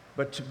them,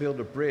 but to build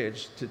a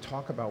bridge to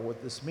talk about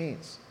what this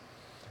means.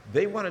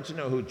 They wanted to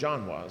know who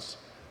John was.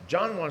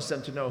 John wants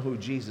them to know who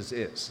Jesus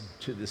is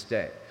to this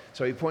day.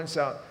 So he points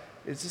out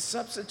it's a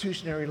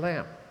substitutionary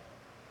lamb.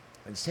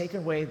 It's taken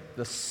away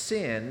the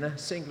sin,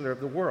 singular, of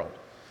the world.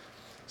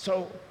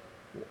 So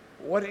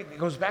what it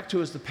goes back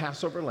to is the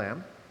Passover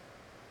lamb,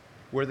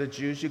 where the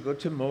Jews, you go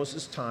to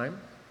Moses' time,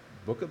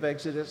 book of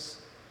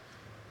Exodus,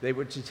 they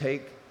were to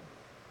take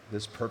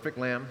this perfect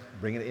lamb,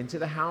 bring it into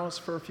the house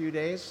for a few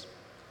days,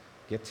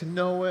 get to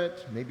know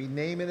it, maybe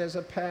name it as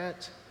a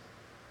pet,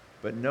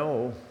 but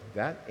know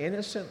that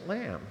innocent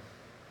lamb,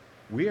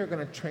 we are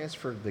going to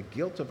transfer the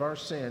guilt of our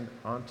sin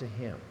onto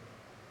him.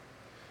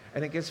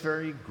 And it gets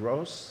very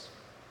gross.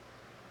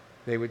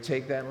 They would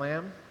take that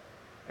lamb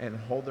and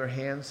hold their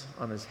hands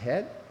on his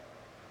head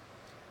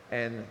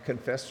and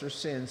confess their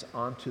sins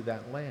onto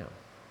that lamb.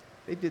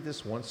 They did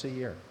this once a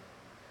year.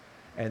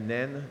 And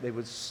then they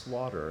would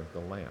slaughter the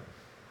lamb,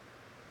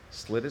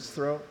 slit its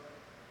throat,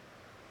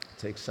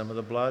 take some of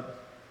the blood,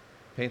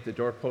 paint the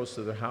doorposts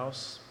of their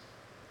house.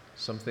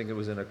 Some think it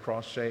was in a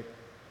cross shape,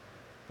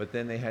 but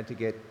then they had to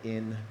get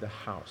in the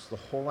house. The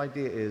whole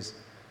idea is,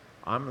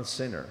 I'm a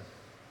sinner.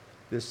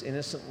 This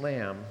innocent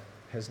lamb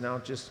has now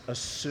just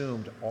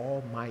assumed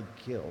all my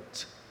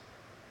guilt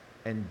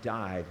and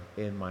died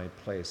in my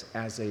place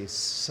as a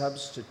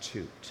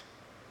substitute.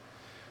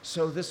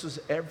 So this was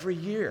every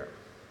year.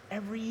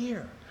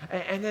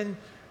 And then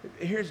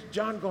here's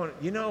John going,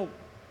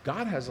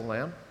 God has a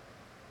lamb.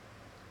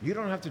 You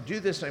don't have to do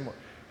this anymore.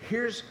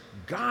 Here's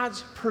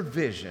God's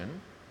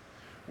provision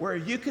where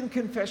you can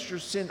confess your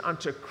sin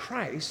unto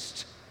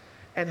Christ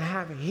and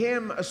have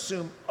him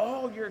assume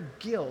all your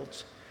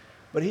guilt,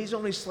 but he's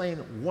only slain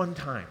one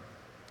time,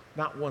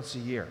 not once a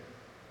year.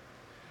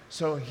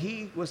 So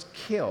he was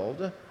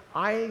killed.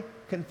 I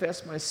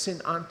confess my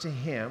sin unto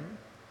him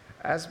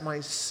as my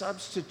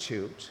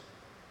substitute,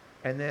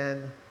 and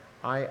then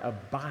I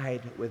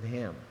abide with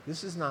him.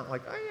 This is not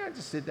like, oh yeah, I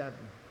just did that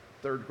in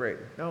third grade.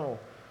 No,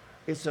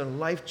 it's a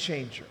life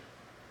changer.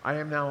 I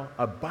am now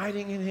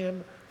abiding in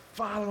him,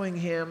 following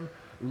him,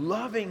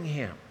 loving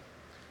him.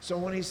 So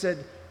when he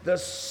said the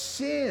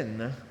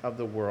sin of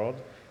the world,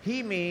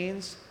 he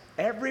means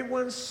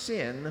everyone's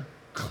sin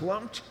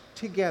clumped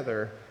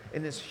together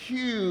in this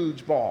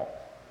huge ball.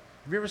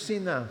 Have you ever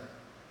seen the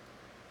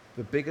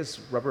biggest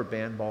rubber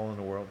band ball in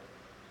the world?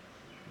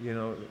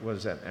 What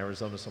is that,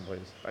 Arizona someplace?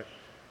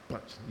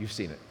 You've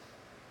seen it.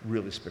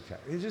 Really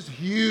spectacular. It's just a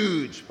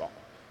huge ball.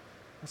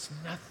 That's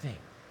nothing.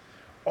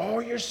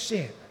 All your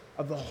sin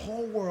of the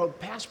whole world,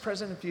 past,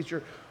 present, and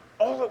future,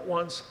 all at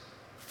once,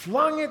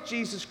 flung at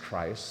Jesus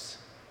Christ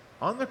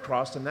on the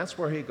cross, and that's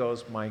where he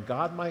goes, my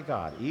God,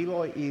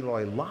 Eloi,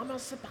 Eloi, lama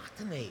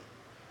sabachthani.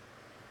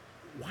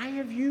 Why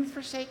have you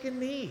forsaken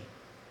me?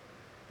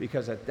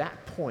 Because at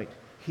that point,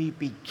 he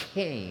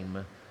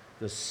became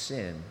the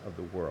sin of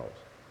the world.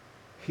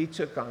 He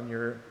took on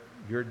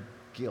your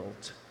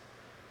guilt,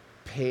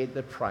 paid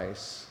the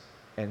price,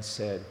 and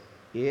said,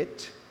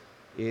 it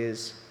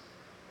is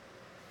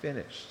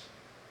finished.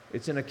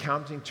 It's an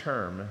accounting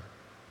term,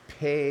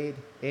 paid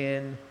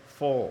in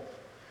full.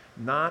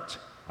 Not,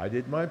 I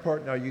did my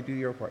part, now you do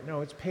your part.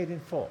 No, it's paid in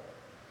full.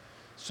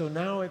 So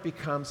now it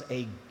becomes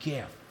a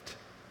gift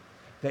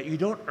that you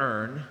don't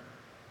earn,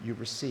 you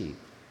receive.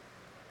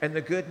 And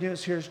the good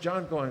news here is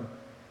John going,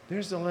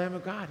 there's the Lamb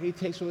of God. He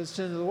takes away the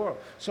sin of the world.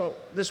 So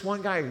this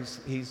one guy,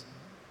 he's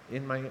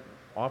in my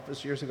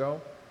office years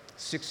ago,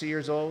 60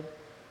 years old.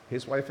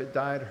 His wife had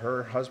died.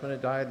 Her husband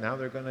had died. Now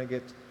they're going to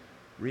get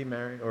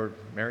remarried or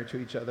married to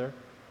each other.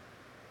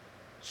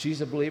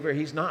 She's a believer.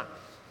 He's not.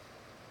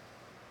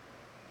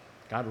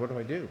 God, what do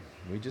I do?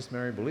 We just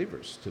marry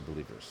believers to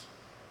believers.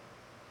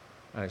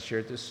 And I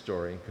shared this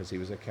story because he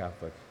was a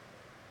Catholic.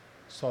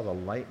 Saw the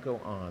light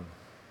go on.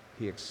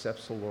 He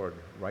accepts the Lord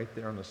right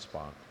there on the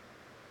spot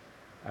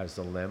as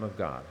the Lamb of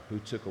God who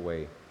took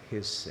away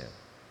his sin.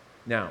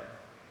 Now,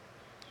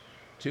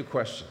 two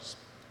questions.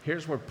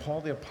 Here's where Paul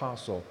the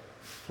Apostle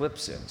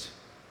flips it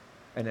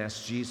and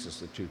asks Jesus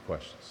the two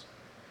questions.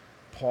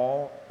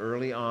 Paul,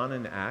 early on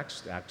in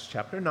Acts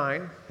chapter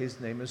 9, his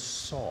name is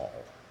Saul.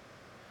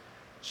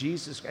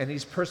 Jesus, and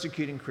he's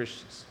persecuting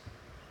Christians.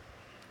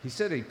 He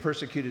said he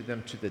persecuted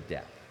them to the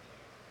death.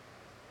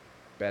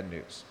 Bad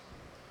news.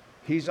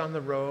 He's on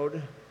the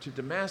road to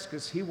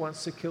Damascus. He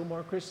wants to kill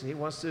more Christians. He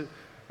wants to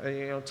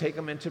take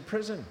them into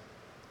prison.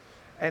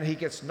 And he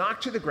gets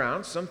knocked to the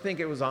ground. Some think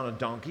it was on a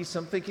donkey.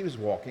 Some think he was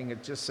walking.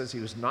 It just says he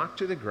was knocked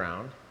to the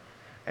ground.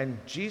 And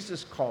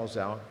Jesus calls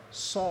out,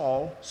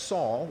 Saul,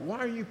 Saul, why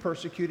are you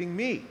persecuting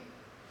me?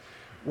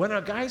 When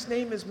a guy's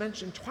name is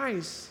mentioned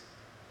twice,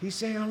 he's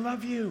saying, I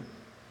love you.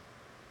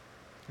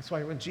 That's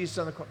why when Jesus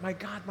on the cross, my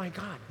God,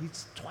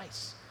 he's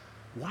twice.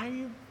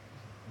 Why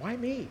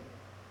me?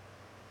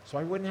 So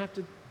I wouldn't have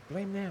to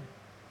blame them.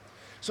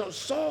 So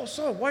Saul,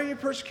 why are you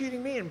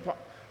persecuting me? And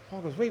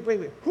Paul goes, wait,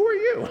 who are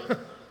you?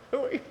 Who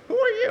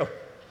are you?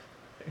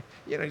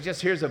 He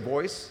just hears a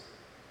voice.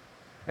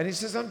 And he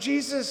says, I'm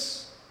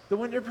Jesus, the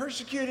one you're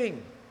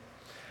persecuting.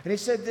 And he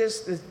said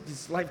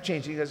this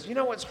life-changing. He goes,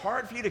 it's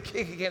hard for you to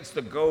kick against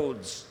the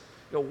goads.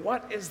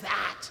 What is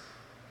that?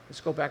 Let's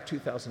go back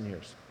 2,000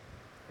 years.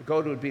 A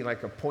goad would be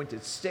like a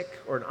pointed stick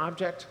or an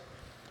object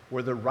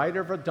where the rider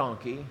of a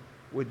donkey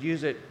would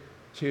use it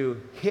to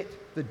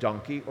hit the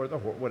donkey or the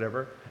horse,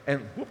 whatever,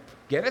 and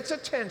get its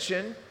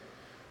attention,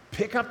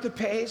 pick up the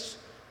pace,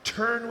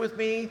 turn with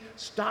me,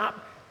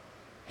 stop,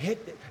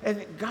 hit.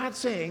 And God's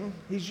saying,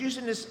 he's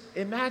using this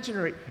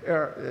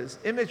this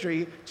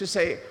imagery to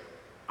say,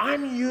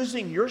 I'm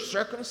using your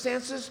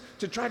circumstances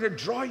to try to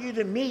draw you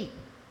to me.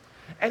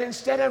 And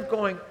instead of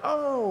going,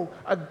 oh,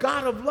 a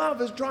God of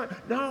love is drawing,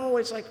 no,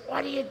 it's like,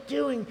 what are you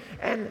doing?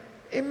 And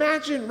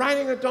imagine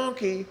riding a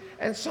donkey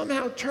and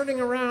somehow turning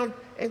around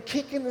and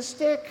kicking the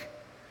stick.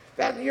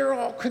 That you're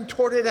all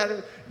contorted out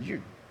of,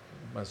 you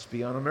must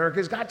be on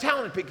America's Got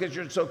Talent because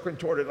you're so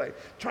contorted, like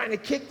trying to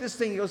kick this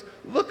thing. He goes,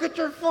 look at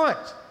your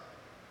foot.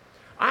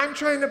 I'm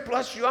trying to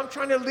bless you. I'm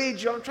trying to lead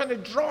you. I'm trying to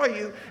draw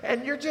you.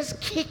 And you're just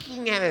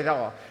kicking at it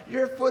all.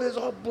 Your foot is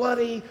all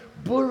bloody,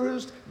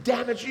 bruised,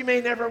 damaged. You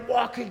may never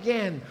walk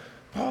again.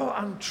 Paul,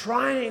 I'm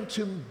trying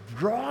to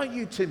draw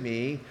you to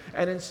me.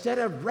 And instead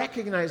of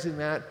recognizing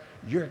that,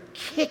 you're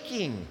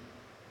kicking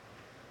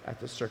at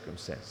the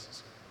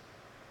circumstances.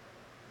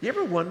 You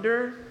ever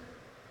wonder?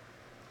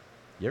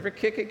 You ever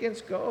kick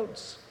against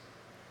goats?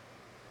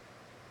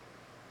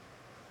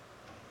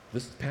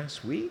 This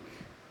past week,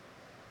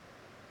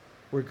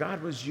 where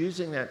God was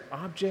using that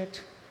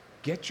object,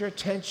 get your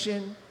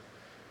attention,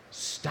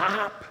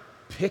 stop,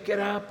 pick it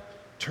up,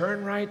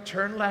 turn right,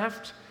 turn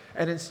left,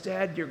 and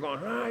instead you're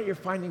going, you're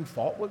finding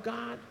fault with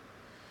God.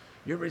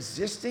 You're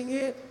resisting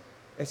it.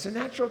 It's a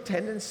natural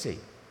tendency.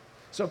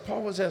 So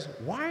Paul was asked,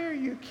 why are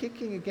you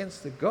kicking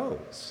against the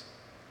goats?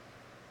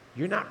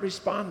 You're not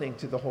responding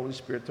to the Holy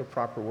Spirit the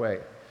proper way.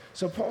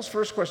 So Paul's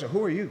first question,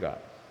 who are you, God?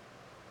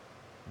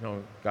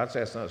 No, God's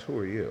asking us, who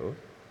are you?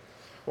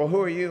 Well,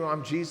 who are you?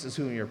 I'm Jesus,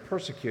 whom you're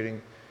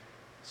persecuting.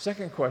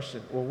 Second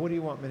question, well, what do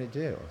you want me to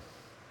do?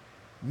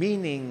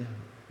 Meaning,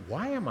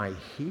 why am I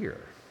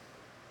here?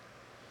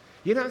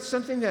 It's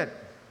something that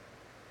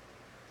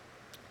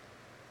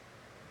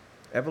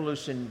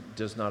evolution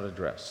does not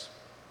address.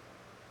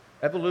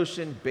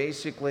 Evolution,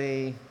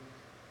 basically,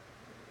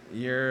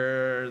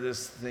 you're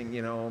this thing,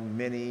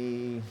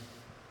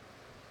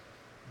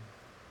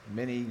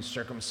 many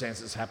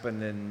circumstances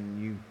happen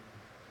and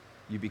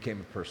you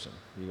became a person.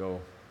 You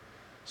go,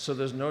 so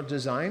there's no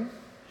design,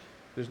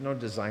 there's no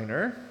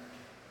designer,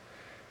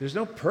 there's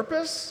no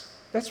purpose?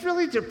 That's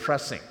really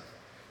depressing.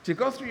 To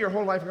go through your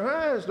whole life and go,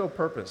 there's no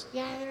purpose.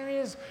 Yeah, there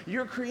is.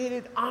 You're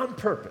created on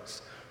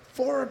purpose,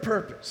 for a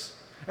purpose.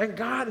 And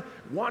God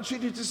wants you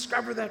to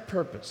discover that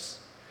purpose.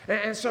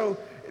 And so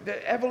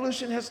the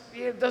evolution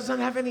doesn't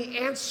have any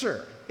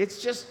answer.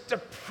 It's just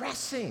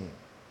depressing.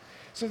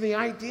 So the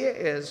idea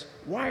is,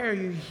 why are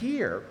you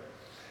here?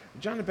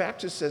 John the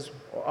Baptist says,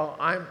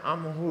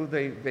 I'm who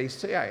they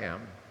say I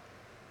am.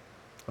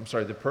 I'm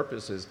sorry, the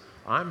purpose is,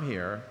 I'm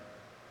here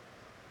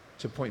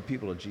to point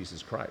people to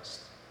Jesus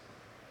Christ.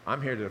 I'm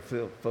here to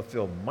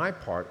fulfill my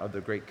part of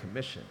the Great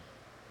Commission.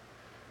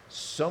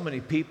 So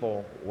many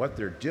people, what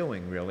they're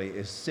doing really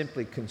is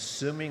simply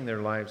consuming their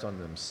lives on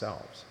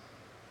themselves.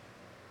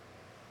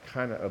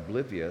 kind of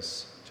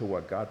oblivious to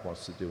what God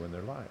wants to do in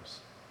their lives.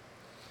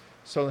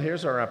 So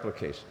here's our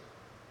application.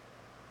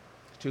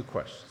 2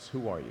 questions.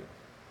 Who are you?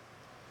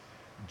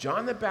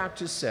 John the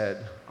Baptist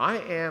said, I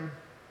am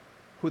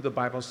who the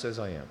Bible says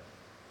I am.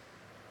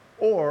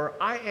 Or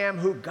I am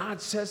who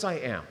God says I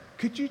am.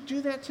 Could you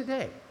do that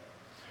today?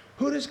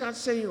 Who does God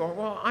say you are?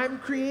 Well, I'm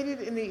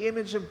created in the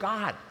image of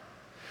God.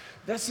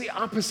 That's the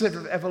opposite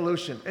of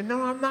evolution. And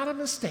no, I'm not a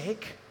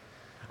mistake.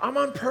 I'm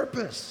on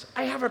purpose.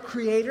 I have a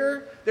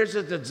creator. There's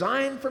a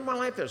design for my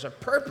life. There's a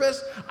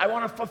purpose. I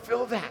want to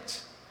fulfill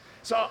that.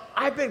 So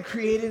I've been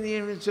created in the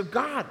image of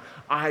God.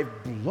 I've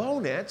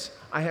blown it.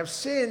 I have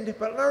sinned,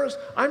 but notice,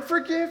 I'm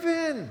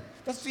forgiven.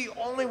 That's the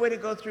only way to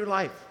go through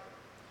life.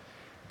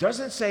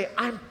 Doesn't say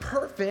I'm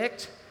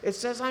perfect. It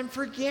says I'm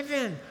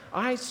forgiven.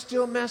 I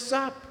still mess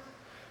up.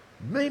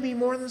 Maybe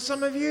more than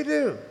some of you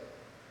do.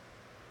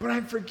 But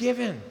I'm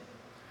forgiven.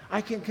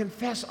 I can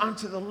confess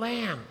unto the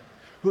Lamb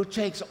who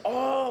takes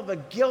all the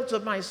guilt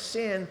of my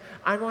sin.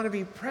 I want to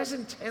be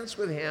present tense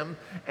with him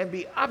and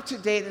be up to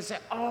date and say,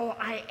 oh,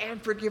 I am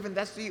forgiven.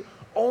 That's the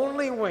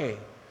only way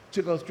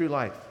to go through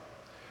life.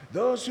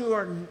 Those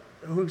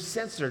who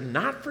sense they're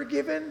not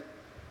forgiven,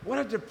 what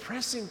a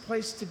depressing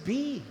place to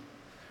be.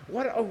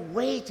 What a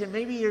weight, and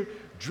maybe you're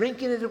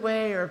drinking it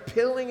away or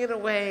pilling it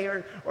away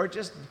or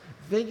just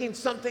thinking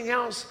something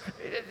else.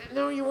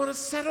 No, you want to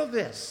settle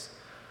this.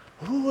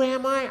 Who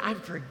am I? I'm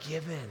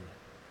forgiven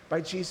by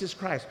Jesus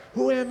Christ.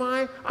 Who am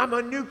I? I'm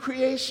a new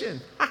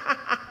creation.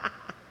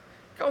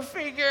 Go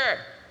figure.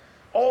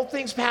 Old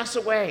things pass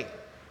away.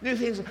 New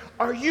things.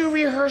 Are you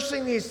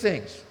rehearsing these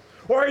things?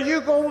 Or are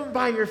you going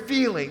by your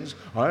feelings?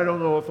 I don't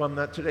know if I'm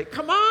that today.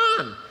 Come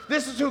on.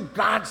 This is who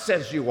God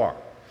says you are.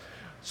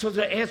 So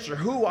to answer,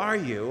 who are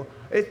you?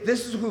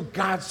 This is who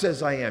God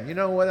says I am. You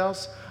know what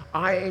else?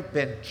 I've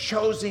been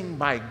chosen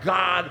by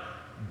God.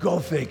 Go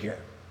figure.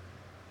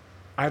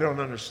 I don't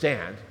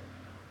understand.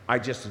 I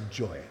just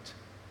enjoy it.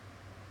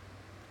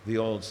 The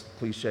old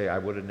cliche, I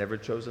would have never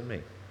chosen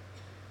me.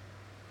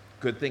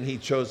 Good thing he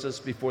chose us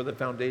before the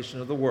foundation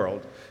of the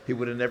world. He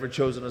would have never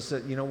chosen us.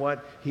 You know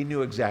what? He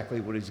knew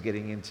exactly what he's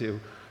getting into.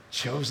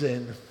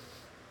 Chosen.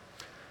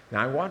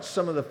 Now, I watched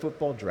some of the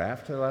football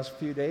draft in the last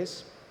few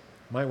days.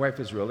 My wife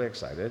is really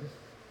excited.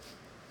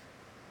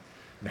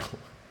 No,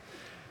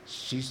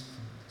 she's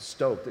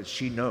stoked that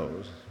she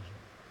knows,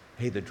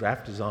 hey, the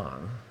draft is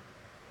on.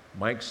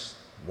 Mike's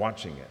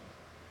watching it.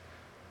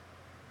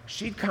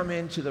 She'd come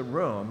into the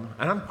room,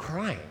 and I'm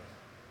crying.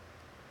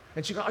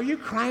 And she'd go, are you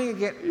crying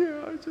again?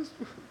 Yeah,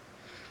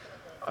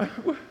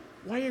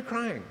 why are you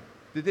crying?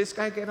 Did this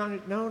guy get on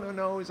it?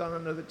 No, he's on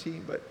another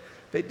team. But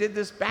they did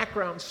this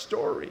background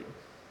story.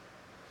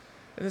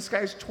 And this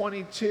guy's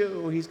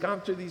 22. He's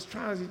gone through these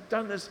trials. He's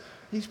done this.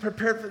 He's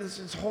prepared for this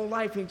his whole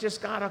life. He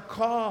just got a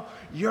call.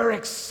 You're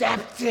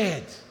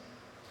accepted.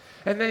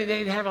 And then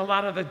they'd have a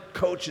lot of the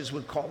coaches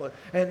would call it.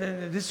 And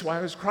then this is why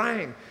I was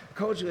crying. The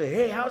coach would say,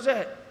 hey, how's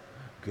it?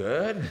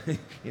 Good.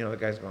 You know, the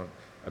guy's going,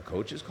 a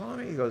coach is calling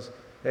me? He goes,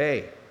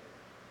 hey,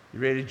 you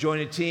ready to join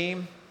a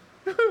team?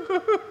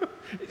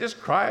 He just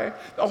cried.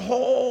 The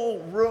whole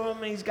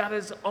room, he's got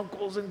his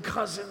uncles and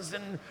cousins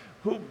and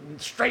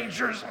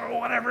strangers or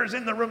whatever is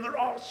in the room. They're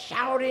all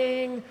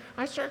shouting.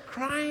 I start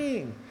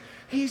crying.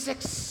 He's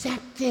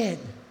accepted.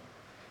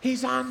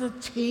 He's on the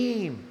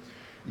team.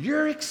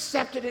 You're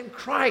accepted in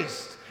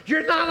Christ.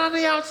 You're not on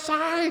the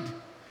outside.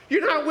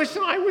 You're not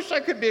wishing, I wish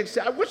I could be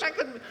accepted. I wish I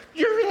could.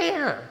 You're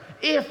there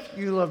if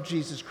you love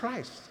Jesus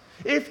Christ.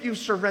 If you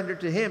surrender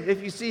to him,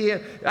 if you see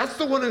him, that's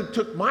the one who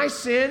took my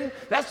sin.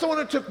 That's the one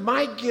who took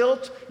my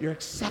guilt. You're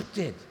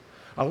accepted.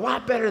 A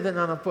lot better than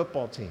on a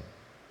football team.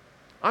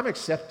 I'm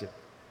accepted.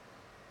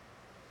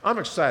 I'm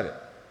excited.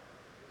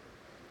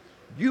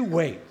 You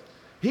wait.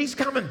 He's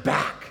coming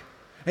back.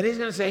 And he's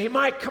going to say, hey,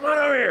 Mike, come on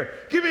over here.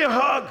 Give me a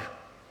hug.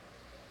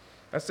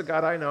 That's the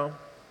God I know.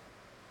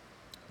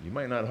 You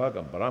might not hug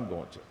him, but I'm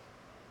going to.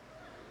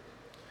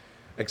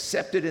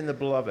 Accepted in the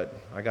beloved.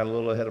 I got a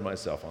little ahead of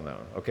myself on that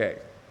one. Okay.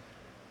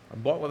 I'm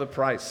bought with a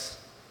price.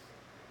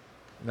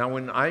 Now,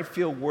 when I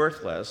feel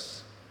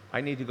worthless, I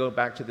need to go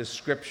back to this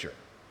scripture.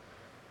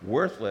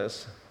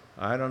 Worthless,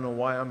 I don't know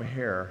why I'm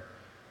here.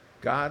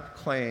 God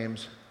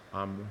claims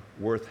I'm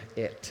worth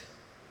it.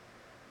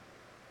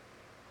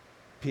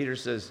 Peter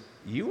says,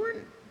 you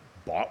weren't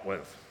bought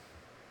with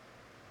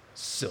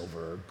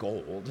silver or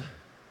gold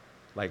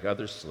like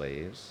other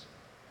slaves.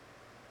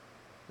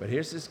 But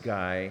here's this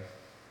guy.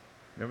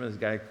 Remember this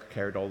guy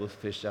carried all the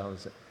fish out?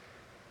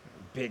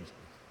 Big.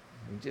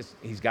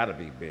 He's got to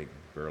be big,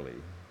 burly.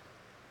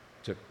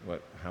 Took,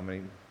 how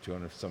many?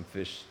 200 some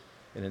fish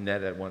in a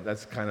net at one.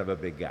 That's kind of a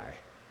big guy.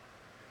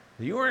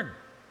 You weren't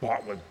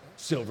bought with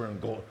silver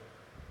and gold,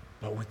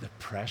 but with the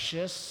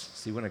precious.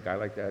 See, when a guy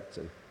like that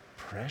says,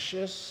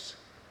 precious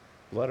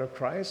blood of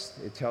Christ,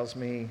 it tells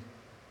me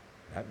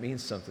that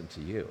means something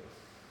to you.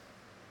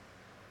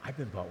 I've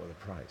been bought with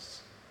a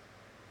price.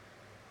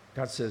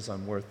 God says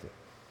I'm worth it.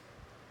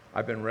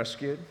 I've been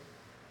rescued,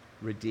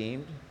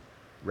 redeemed,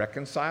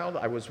 reconciled.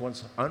 I was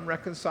once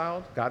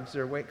unreconciled. God's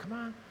there, wait, come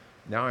on.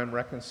 Now I'm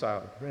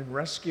reconciled and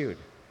rescued.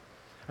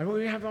 And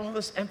we have all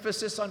this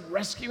emphasis on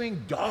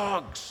rescuing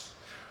dogs.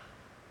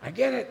 I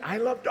get it. I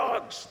love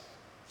dogs.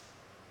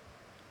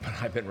 But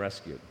I've been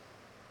rescued.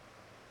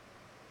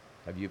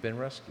 Have you been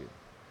rescued?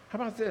 How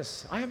about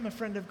this? I am a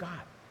friend of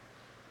God.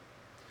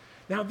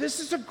 Now,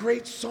 this is a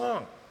great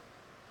song.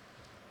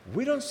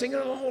 We don't sing it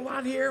a whole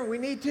lot here. We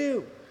need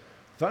to.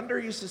 Thunder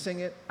used to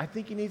sing it. I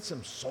think you need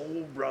some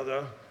soul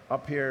brother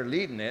up here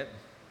leading it.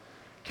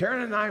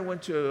 Karen and I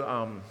went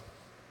to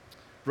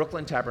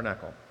Brooklyn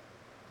Tabernacle.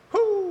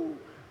 Whoo!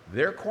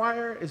 Their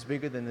choir is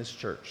bigger than this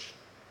church.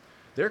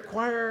 Their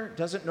choir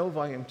doesn't know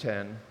volume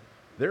 10.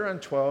 They're on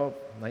 12,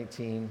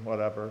 19,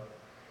 whatever.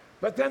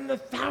 But then the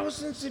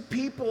thousands of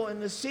people in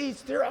the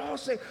seats, they're all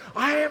saying,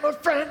 I am a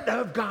friend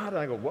of God. And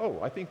I go, whoa,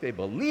 I think they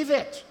believe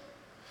it.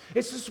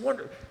 It's just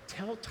wonder.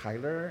 Tell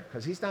Tyler,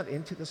 because he's not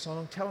into the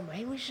song, tell him,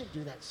 hey, we should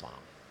do that song.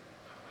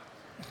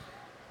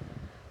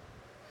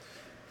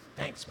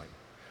 Thanks, Mike.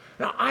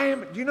 Now,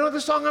 do you know the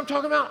song I'm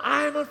talking about?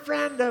 I am a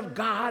friend of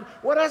God.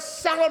 What a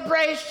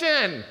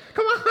celebration.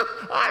 Come on,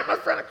 I'm a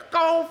friend.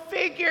 Go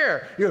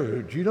figure.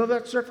 Do you know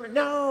that surfer?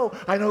 No,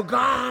 I know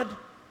God.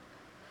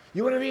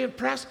 You want to be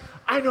impressed?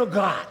 I know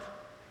God.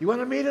 You want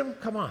to meet him?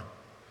 Come on.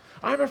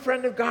 I'm a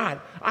friend of God.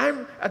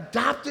 I'm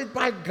adopted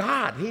by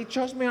God. He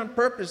chose me on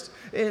purpose.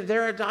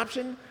 Their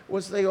adoption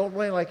was the old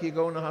way, like you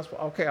go in the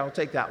hospital. Okay, I'll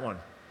take that one.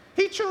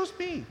 He chose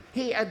me.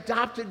 He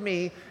adopted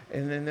me.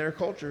 And in their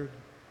culture,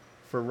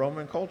 for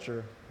Roman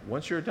culture,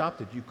 once you're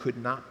adopted, you could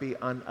not be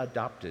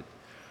unadopted.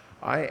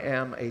 I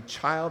am a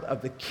child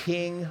of the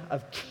King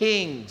of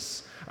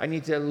Kings. I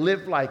need to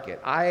live like it.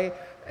 I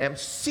am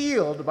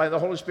sealed by the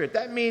Holy Spirit.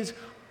 That means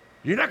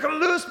you're not going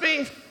to lose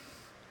me.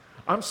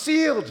 I'm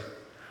sealed.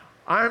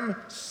 I'm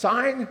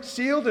signed,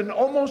 sealed, and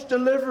almost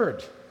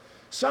delivered.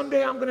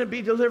 Someday I'm going to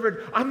be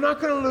delivered. I'm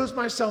not going to lose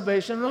my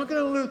salvation. I'm not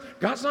going to lose.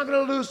 God's not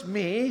going to lose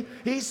me.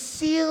 He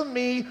sealed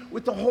me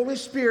with the Holy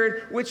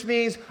Spirit, which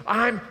means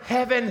I'm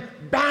heaven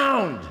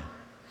bound.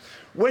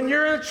 When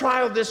you're in a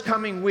trial this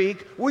coming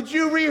week, would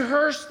you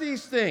rehearse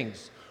these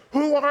things?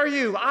 Who are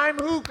you? I'm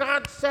who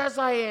God says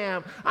I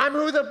am. I'm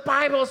who the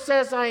Bible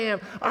says I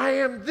am. I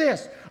am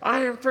this.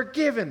 I am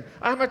forgiven.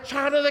 I'm a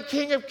child of the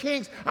King of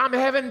Kings. I'm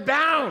heaven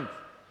bound.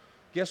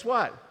 Guess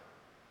what?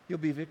 You'll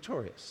be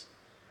victorious.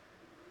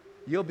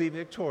 You'll be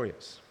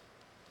victorious.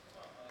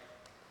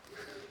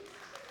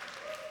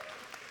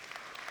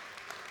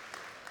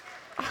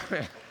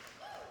 I'm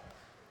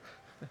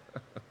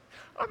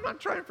not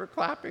trying for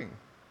clapping.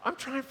 I'm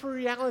trying for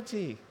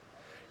reality.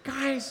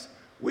 Guys,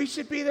 we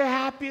should be the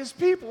happiest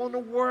people in the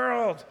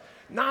world.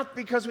 Not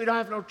because we don't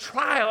have no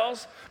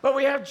trials, but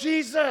we have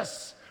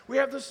Jesus. We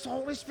have the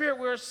Holy Spirit.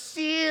 We're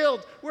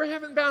sealed. We're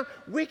heaven bound.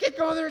 We could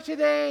go there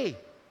today.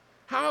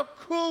 How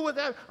cool would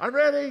that? I'm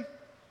ready.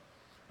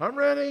 I'm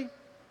ready.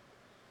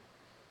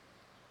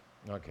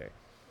 Okay.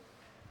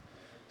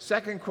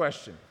 Second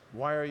question,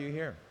 why are you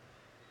here?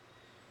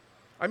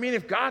 I mean,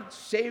 if God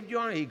saved you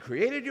He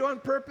created you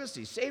on purpose,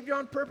 He saved you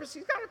on purpose,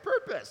 He's got a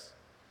purpose.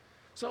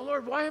 So,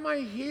 Lord, why am I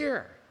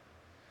here?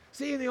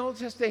 See, in the Old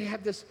Testament, they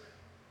had this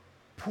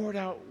poured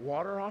out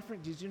water offering.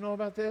 Did you know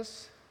about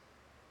this?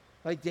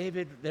 Like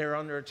David, they're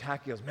under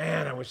attack. He goes,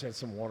 man, I wish I had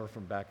some water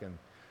from back in.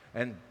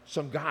 And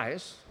some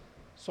guys,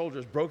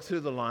 soldiers, broke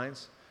through the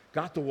lines,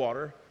 got the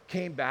water,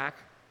 came back,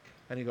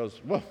 and he goes,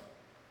 whoa,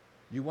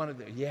 you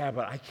wanted it? Yeah,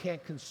 but I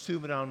can't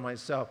consume it on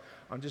myself.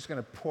 I'm just going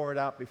to pour it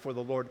out before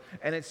the Lord.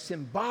 And it's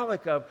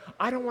symbolic of,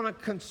 I don't want to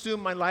consume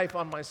my life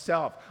on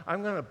myself.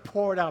 I'm going to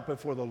pour it out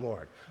before the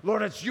Lord.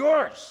 Lord, it's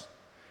yours.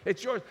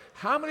 It's yours.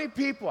 How many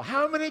people,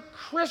 how many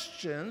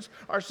Christians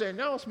are saying,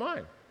 no, it's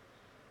mine.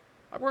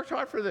 I worked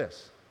hard for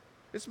this.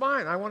 It's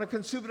mine. I want to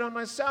consume it on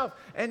myself.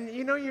 And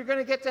you know, you're going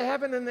to get to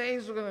heaven and the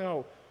angels are going to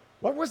go,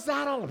 what was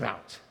that all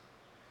about?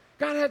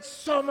 God had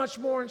so much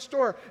more in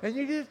store, and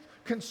you just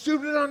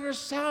consumed it on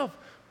yourself.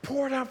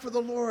 Pour it out for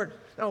the Lord.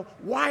 Now,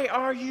 why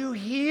are you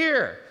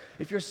here?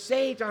 If you're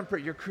saved on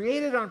purpose, you're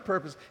created on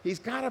purpose, He's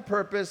got a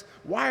purpose.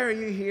 Why are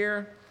you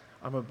here?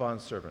 I'm a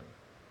bondservant.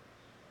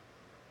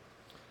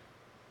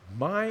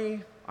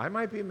 I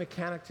might be a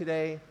mechanic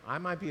today. I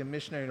might be a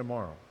missionary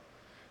tomorrow.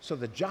 So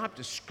the job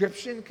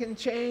description can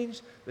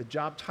change. The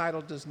job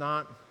title does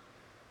not.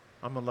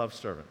 I'm a love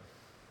servant.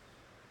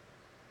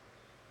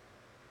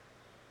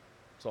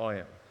 That's all I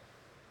am.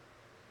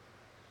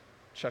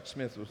 Chuck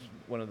Smith was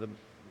one of the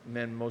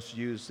men most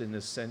used in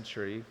this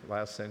century,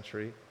 last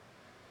century.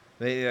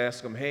 They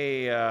ask him,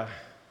 hey,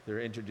 they're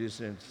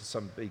introducing him to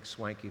some big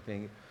swanky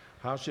thing.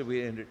 How should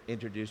we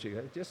introduce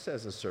you? Just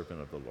as a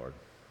servant of the Lord.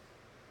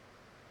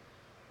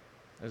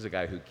 There's a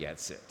guy who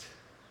gets it.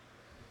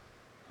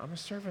 I'm a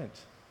servant.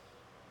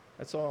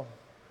 That's all.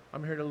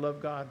 I'm here to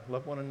love God,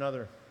 love one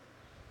another.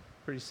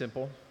 Pretty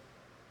simple.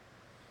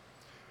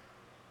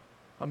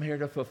 I'm here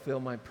to fulfill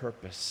my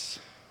purpose.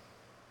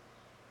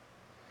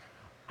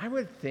 I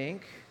would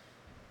think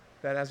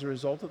that as a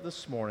result of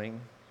this morning,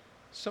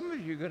 some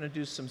of you are going to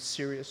do some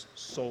serious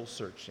soul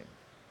searching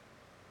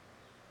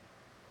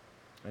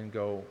and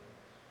go,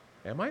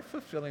 am I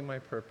fulfilling my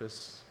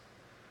purpose?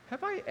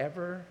 Have I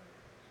ever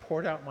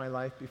poured out my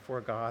life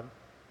before God?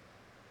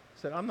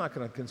 Said, I'm not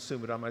going to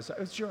consume it on myself.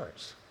 It's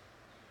yours.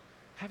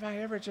 Have I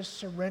ever just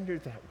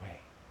surrendered that way?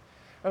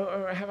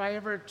 Or have I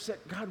ever said,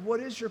 God, what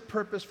is your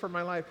purpose for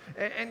my life?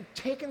 And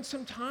taken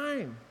some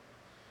time.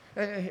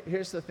 And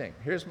here's the thing.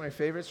 Here's my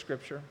favorite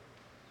scripture.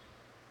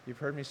 You've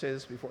heard me say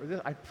this before.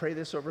 I pray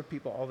this over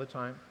people all the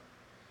time.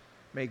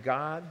 May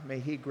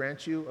He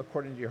grant you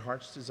according to your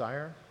heart's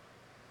desire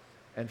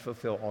and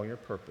fulfill all your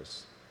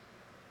purpose.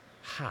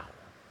 How?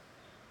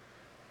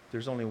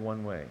 There's only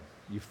one way.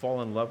 You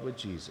fall in love with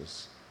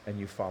Jesus and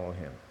you follow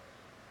Him.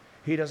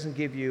 He doesn't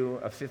give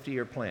you a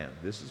 50-year plan.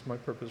 This is my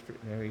purpose for you.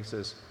 No, He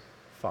says,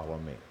 follow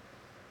me.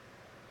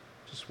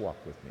 Just walk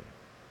with me.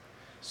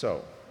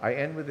 So, I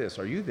end with this.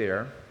 Are you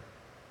there?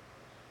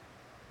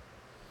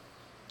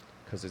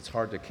 Because it's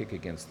hard to kick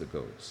against the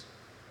goads.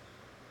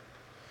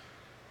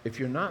 If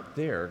you're not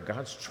there,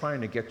 God's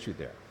trying to get you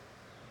there.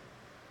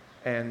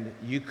 And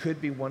you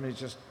could be one who's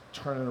just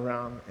turning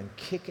around and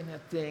kicking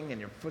that thing, and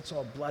your foot's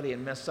all bloody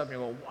and messed up, and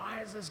you go,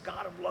 why is this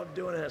God of love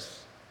doing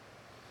this?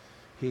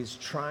 He's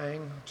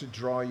trying to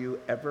draw you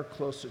ever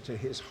closer to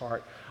His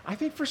heart. I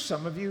think for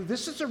some of you,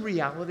 this is a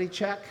reality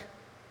check.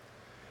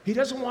 He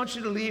doesn't want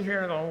you to leave here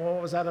and go,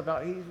 what was that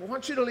about? He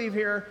wants you to leave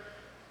here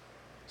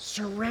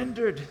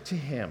surrendered to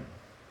Him.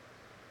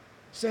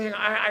 Saying,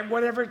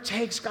 whatever it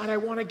takes, God, I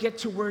want to get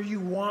to where you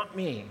want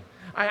me.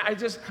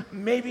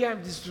 Maybe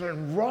I've just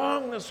been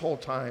wrong this whole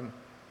time.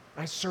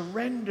 I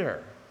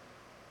surrender.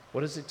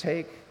 What does it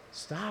take?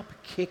 Stop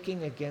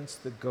kicking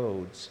against the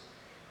goads.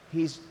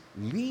 He's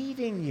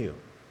leading you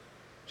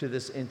to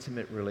this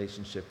intimate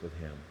relationship with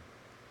Him.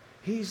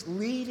 He's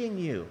leading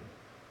you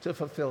to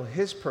fulfill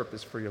His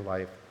purpose for your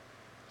life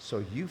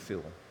so you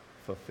feel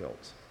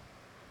fulfilled.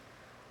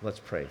 Let's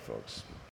pray, folks.